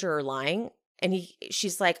case manager are lying? And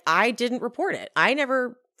she's like, I didn't report it. I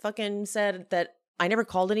never fucking said that. I never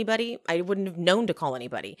called anybody. I wouldn't have known to call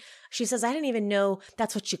anybody. She says, I didn't even know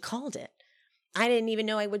that's what you called it. I didn't even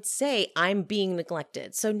know I would say I'm being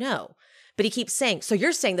neglected. So no. But he keeps saying, so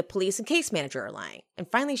you're saying the police and case manager are lying. And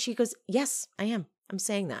finally she goes, yes, I am. I'm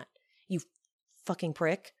saying that. You fucking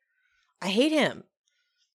prick. I hate him.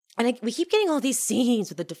 And we keep getting all these scenes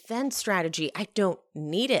with the defense strategy. I don't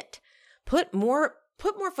need it. Put more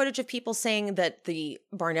footage of people saying that the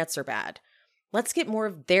Barnetts are bad. Let's get more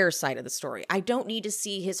of their side of the story. I don't need to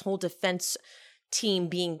see his whole defense team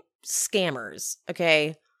being scammers,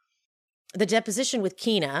 okay? The deposition with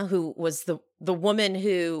Keena, who was the woman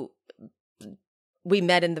who we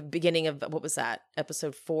met in the beginning of, what was that,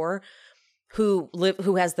 episode 4,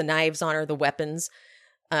 who has the knives on her, the weapons.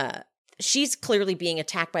 She's clearly being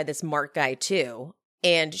attacked by this Mark guy too.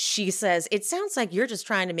 And she says, it sounds like you're just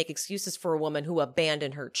trying to make excuses for a woman who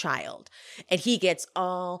abandoned her child. And he gets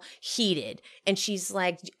all heated. And she's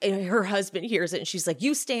like, and her husband hears it and she's like,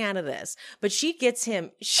 you stay out of this. But she gets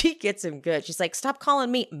him good. She's like, stop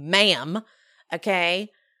calling me ma'am.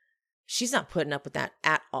 Okay. She's not putting up with that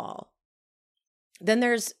at all. Then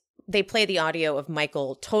they play the audio of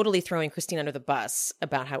Michael totally throwing Christine under the bus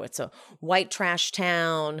about how it's a white trash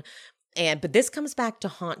town. But this comes back to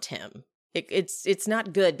haunt him. It's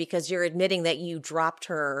not good because you're admitting that you dropped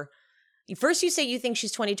her. First you say you think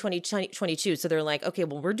she's 22. So they're like, okay,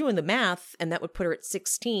 well, we're doing the math and that would put her at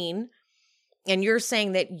 16. And you're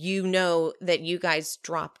saying that you know that you guys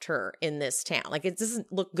dropped her in this town. Like, it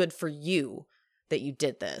doesn't look good for you that you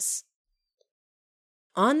did this.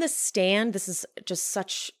 On the stand, this is just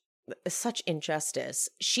such injustice.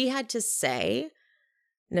 She had to say,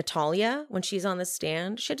 Natalia, when she's on the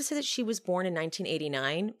stand, she had to say that she was born in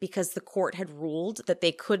 1989 because the court had ruled that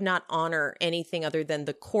they could not honor anything other than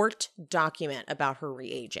the court document about her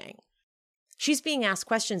re-aging. She's being asked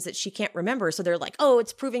questions that she can't remember, so they're like, oh,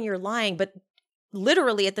 it's proving you're lying. But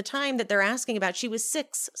literally at the time that they're asking about, she was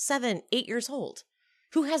 6, 7, 8 years old.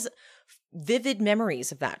 Who has vivid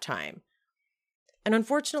memories of that time? And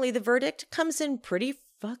unfortunately, the verdict comes in pretty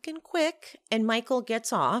fucking quick, and Michael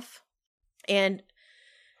gets off. And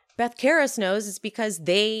Beth Karras knows it's because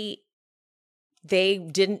they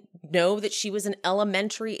didn't know that she was an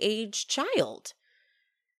elementary age child.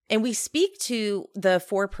 And we speak to the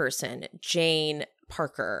foreperson, Jane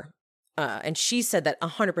Parker, and she said that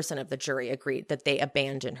 100% of the jury agreed that they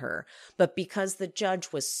abandoned her. But because the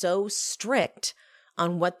judge was so strict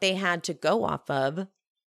on what they had to go off of,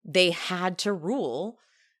 they had to rule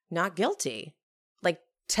not guilty. Like,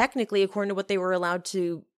 technically, according to what they were allowed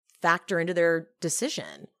to factor into their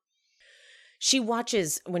decision. She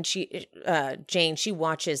watches Jane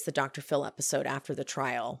the Dr. Phil episode after the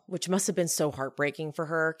trial, which must have been so heartbreaking for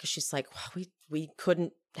her because she's like, wow, we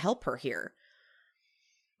couldn't help her here.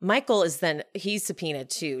 Michael he's subpoenaed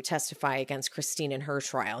to testify against Christine in her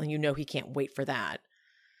trial, and he can't wait for that.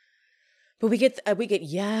 But we get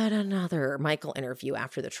yet another Michael interview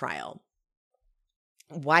after the trial.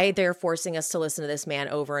 Why they're forcing us to listen to this man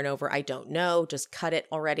over and over, I don't know. Just cut it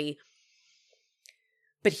already.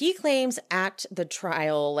 But he claims at the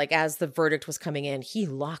trial, like as the verdict was coming in, he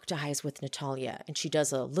locked eyes with Natalia and she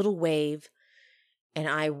does a little wave. And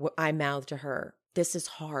I mouth to her, this is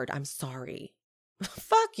hard. I'm sorry.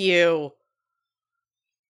 Fuck you.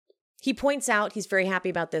 He points out, he's very happy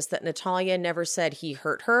about this, that Natalia never said he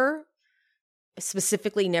hurt her.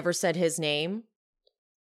 Specifically never said his name.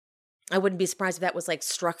 I wouldn't be surprised if that was like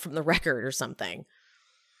struck from the record or something.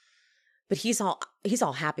 But he's all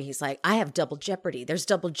happy. He's like, I have double jeopardy. There's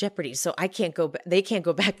double jeopardy, so they can't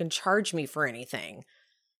go back and charge me for anything.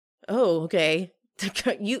 Oh, okay.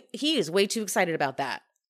 He is way too excited about that.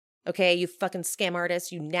 Okay, you fucking scam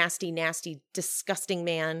artist, you nasty, nasty, disgusting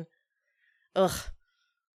man. Ugh.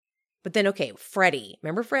 But then, okay, Freddie.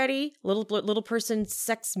 Remember Freddie? Little person,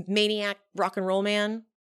 sex maniac, rock and roll man?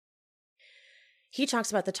 He talks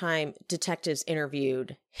about the time detectives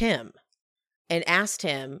interviewed him and asked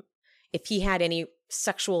him if he had any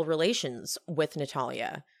sexual relations with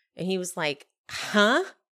Natalia. And he was like, huh?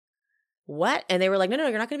 What? And they were like, no,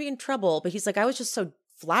 you're not going to be in trouble. But he's like, I was just so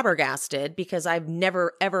flabbergasted because I've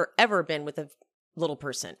never, ever, ever been with a little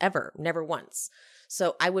person. Ever. Never once.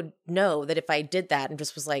 So I would know that if I did that and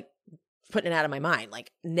just was like putting it out of my mind,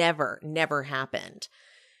 like never happened.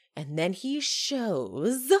 And then he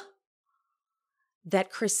shows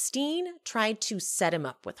that Christine tried to set him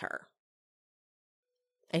up with her.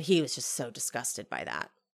 And he was just so disgusted by that.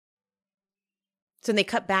 So then they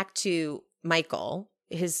cut back to Michael,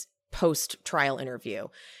 his post-trial interview.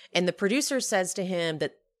 And the producer says to him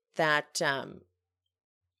that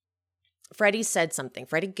Freddie said something.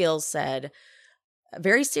 Freddie Gill said, a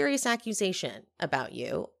very serious accusation about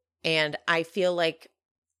you. And I feel like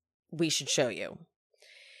we should show you.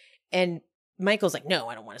 And Michael's like, no,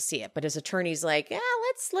 I don't want to see it. But his attorney's like, yeah,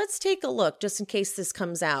 let's take a look just in case this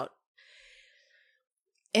comes out.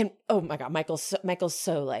 And oh my God, Michael's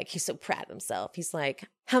so like, he's so proud of himself. He's like,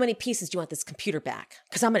 how many pieces do you want this computer back?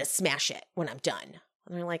 Because I'm going to smash it when I'm done.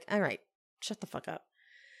 And they're like, all right, shut the fuck up.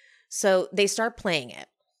 So they start playing it.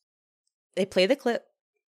 They play the clip.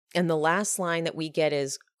 And the last line that we get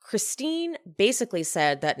is, Christine basically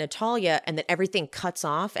said that Natalia, and that everything cuts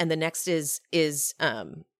off. And the next is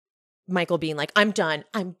Michael being like, I'm done.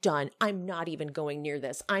 I'm not even going near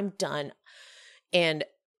this. I'm done. And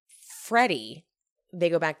Freddie, they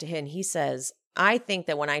go back to him. He says, I think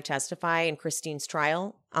that when I testify in Christine's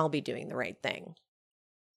trial, I'll be doing the right thing.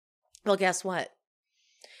 Well, guess what?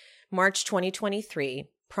 March 2023,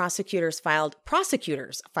 prosecutors filed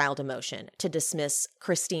a motion to dismiss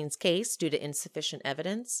Christine's case due to insufficient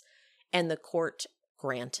evidence, and the court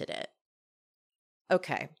granted it.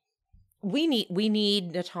 Okay. We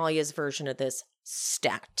need Natalia's version of this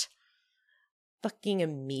stat fucking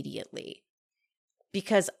immediately.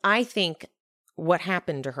 Because I think what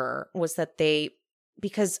happened to her was that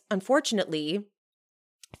because unfortunately,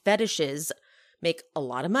 fetishes make a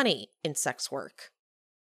lot of money in sex work.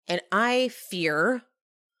 And I fear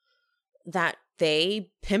that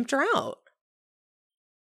they pimped her out.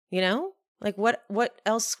 You know? Like what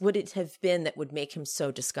else would it have been that would make him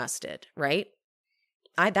so disgusted, right?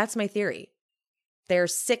 That's my theory. They're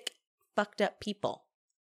sick, fucked up people.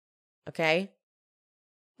 Okay?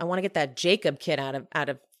 I want to get that Jacob kid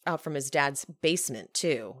out from his dad's basement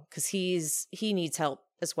too, because he needs help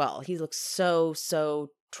as well. He looks so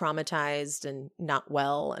traumatized and not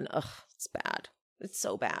well, and it's bad. It's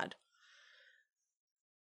so bad.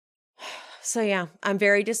 So yeah, I'm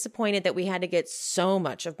very disappointed that we had to get so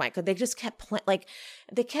much of Michael. They just kept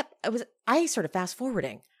I started fast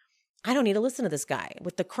forwarding. I don't need to listen to this guy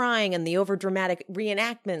with the crying and the over dramatic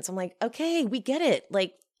reenactments. I'm like, okay, we get it.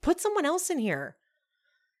 Like, put someone else in here.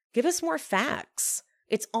 Give us more facts.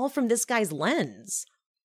 It's all from this guy's lens.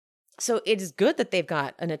 So it is good that they've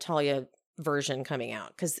got a Natalia version coming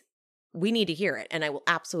out, because we need to hear it. And I will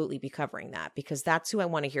absolutely be covering that, because that's who I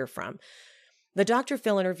want to hear from. The Dr.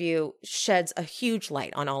 Phil interview sheds a huge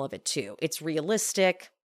light on all of it too. It's realistic.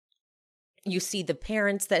 You see the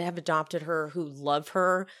parents that have adopted her who love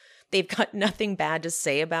her. They've got nothing bad to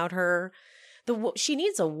say about her. She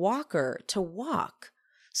needs a walker to walk.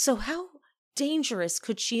 So how dangerous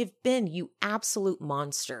could she have been, you absolute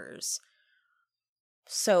monsters?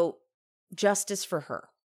 So justice for her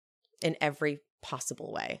in every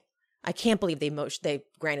possible way. I can't believe they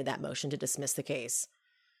granted that motion to dismiss the case.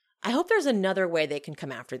 I hope there's another way they can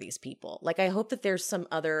come after these people. Like, I hope that there's some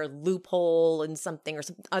other loophole and something, or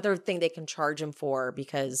some other thing they can charge him for,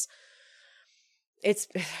 because it's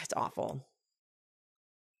awful.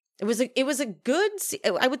 It was a good,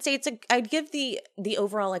 I would say I'd give the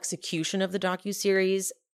overall execution of the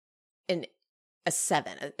docuseries a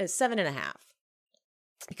 7.5.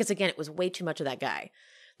 Because again, it was way too much of that guy.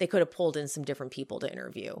 They could have pulled in some different people to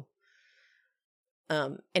interview.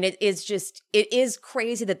 And it is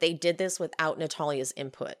crazy that they did this without Natalia's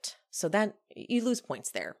input. So that you lose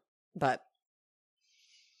points there, but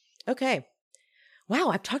okay. Wow.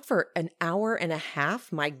 I've talked for an hour and a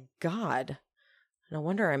half. My God. No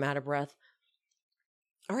wonder I'm out of breath.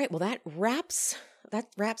 All right. Well, that wraps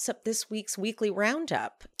up this week's weekly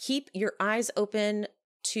roundup. Keep your eyes open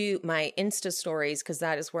to my Insta stories, because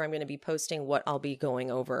that is where I'm going to be posting what I'll be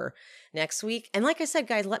going over next week. And like I said,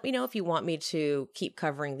 guys, let me know if you want me to keep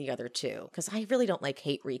covering the other two, because I really don't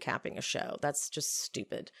hate recapping a show. That's just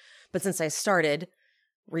stupid. But since I started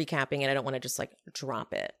recapping it, I don't want to just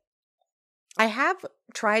drop it. I have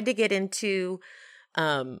tried to get into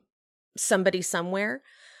Somebody Somewhere.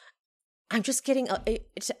 I'm just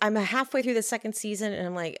I'm halfway through the second season, and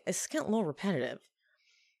I'm like, it's getting a little repetitive.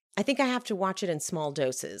 I think I have to watch it in small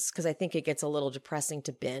doses, because I think it gets a little depressing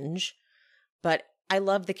to binge. But I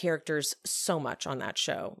love the characters so much on that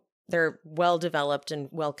show. They're well developed and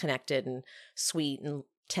well connected and sweet and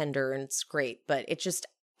tender, and it's great. But it just,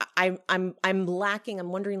 I'm lacking.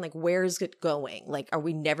 I'm wondering, where is it going? Are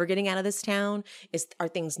we never getting out of this town? Are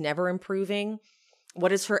things never improving?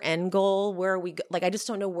 What is her end goal? Where are we? I just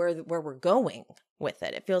don't know where we're going with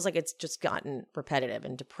it. It feels like it's just gotten repetitive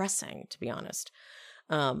and depressing, to be honest.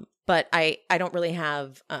 But I don't really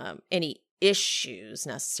have any issues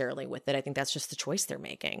necessarily with it. I think that's just the choice they're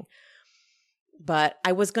making. But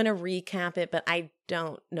I was going to recap it, but I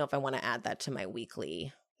don't know if I want to add that to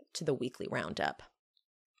the weekly roundup.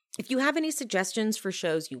 If you have any suggestions for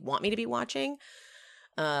shows you want me to be watching,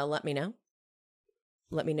 let me know.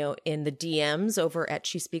 Let me know in the DMs over at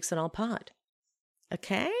She Speaks It All Pod.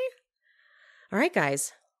 Okay? All right,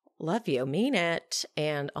 guys. Love you. Mean it.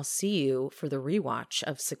 And I'll see you for the rewatch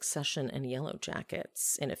of Succession and Yellow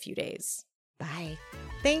Jackets in a few days. Bye.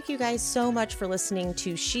 Thank you guys so much for listening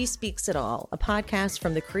to She Speaks It All, a podcast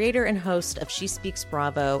from the creator and host of She Speaks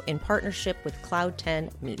Bravo in partnership with Cloud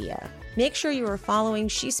 10 Media. Make sure you are following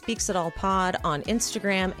She Speaks It All Pod on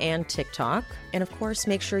Instagram and TikTok. And of course,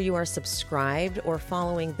 make sure you are subscribed or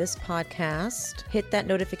following this podcast. Hit that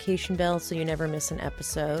notification bell so you never miss an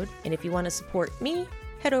episode. And if you want to support me,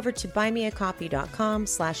 head over to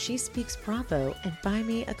buymeacoffee.com/SheSpeaksBravo and buy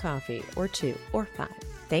me a coffee or 2 or 5.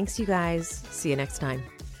 Thanks, you guys. See you next time.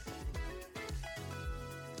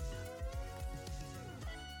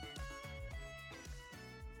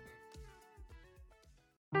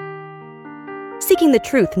 Seeking the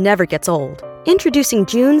truth never gets old. Introducing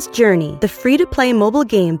June's Journey, the free-to-play mobile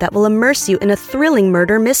game that will immerse you in a thrilling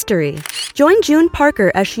murder mystery. Join June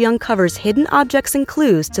Parker as she uncovers hidden objects and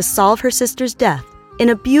clues to solve her sister's death in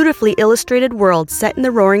a beautifully illustrated world set in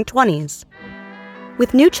the Roaring '20s.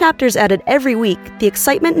 With new chapters added every week, the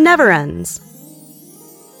excitement never ends.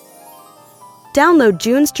 Download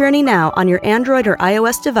June's Journey now on your Android or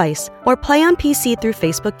iOS device, or play on PC through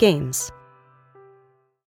Facebook Games.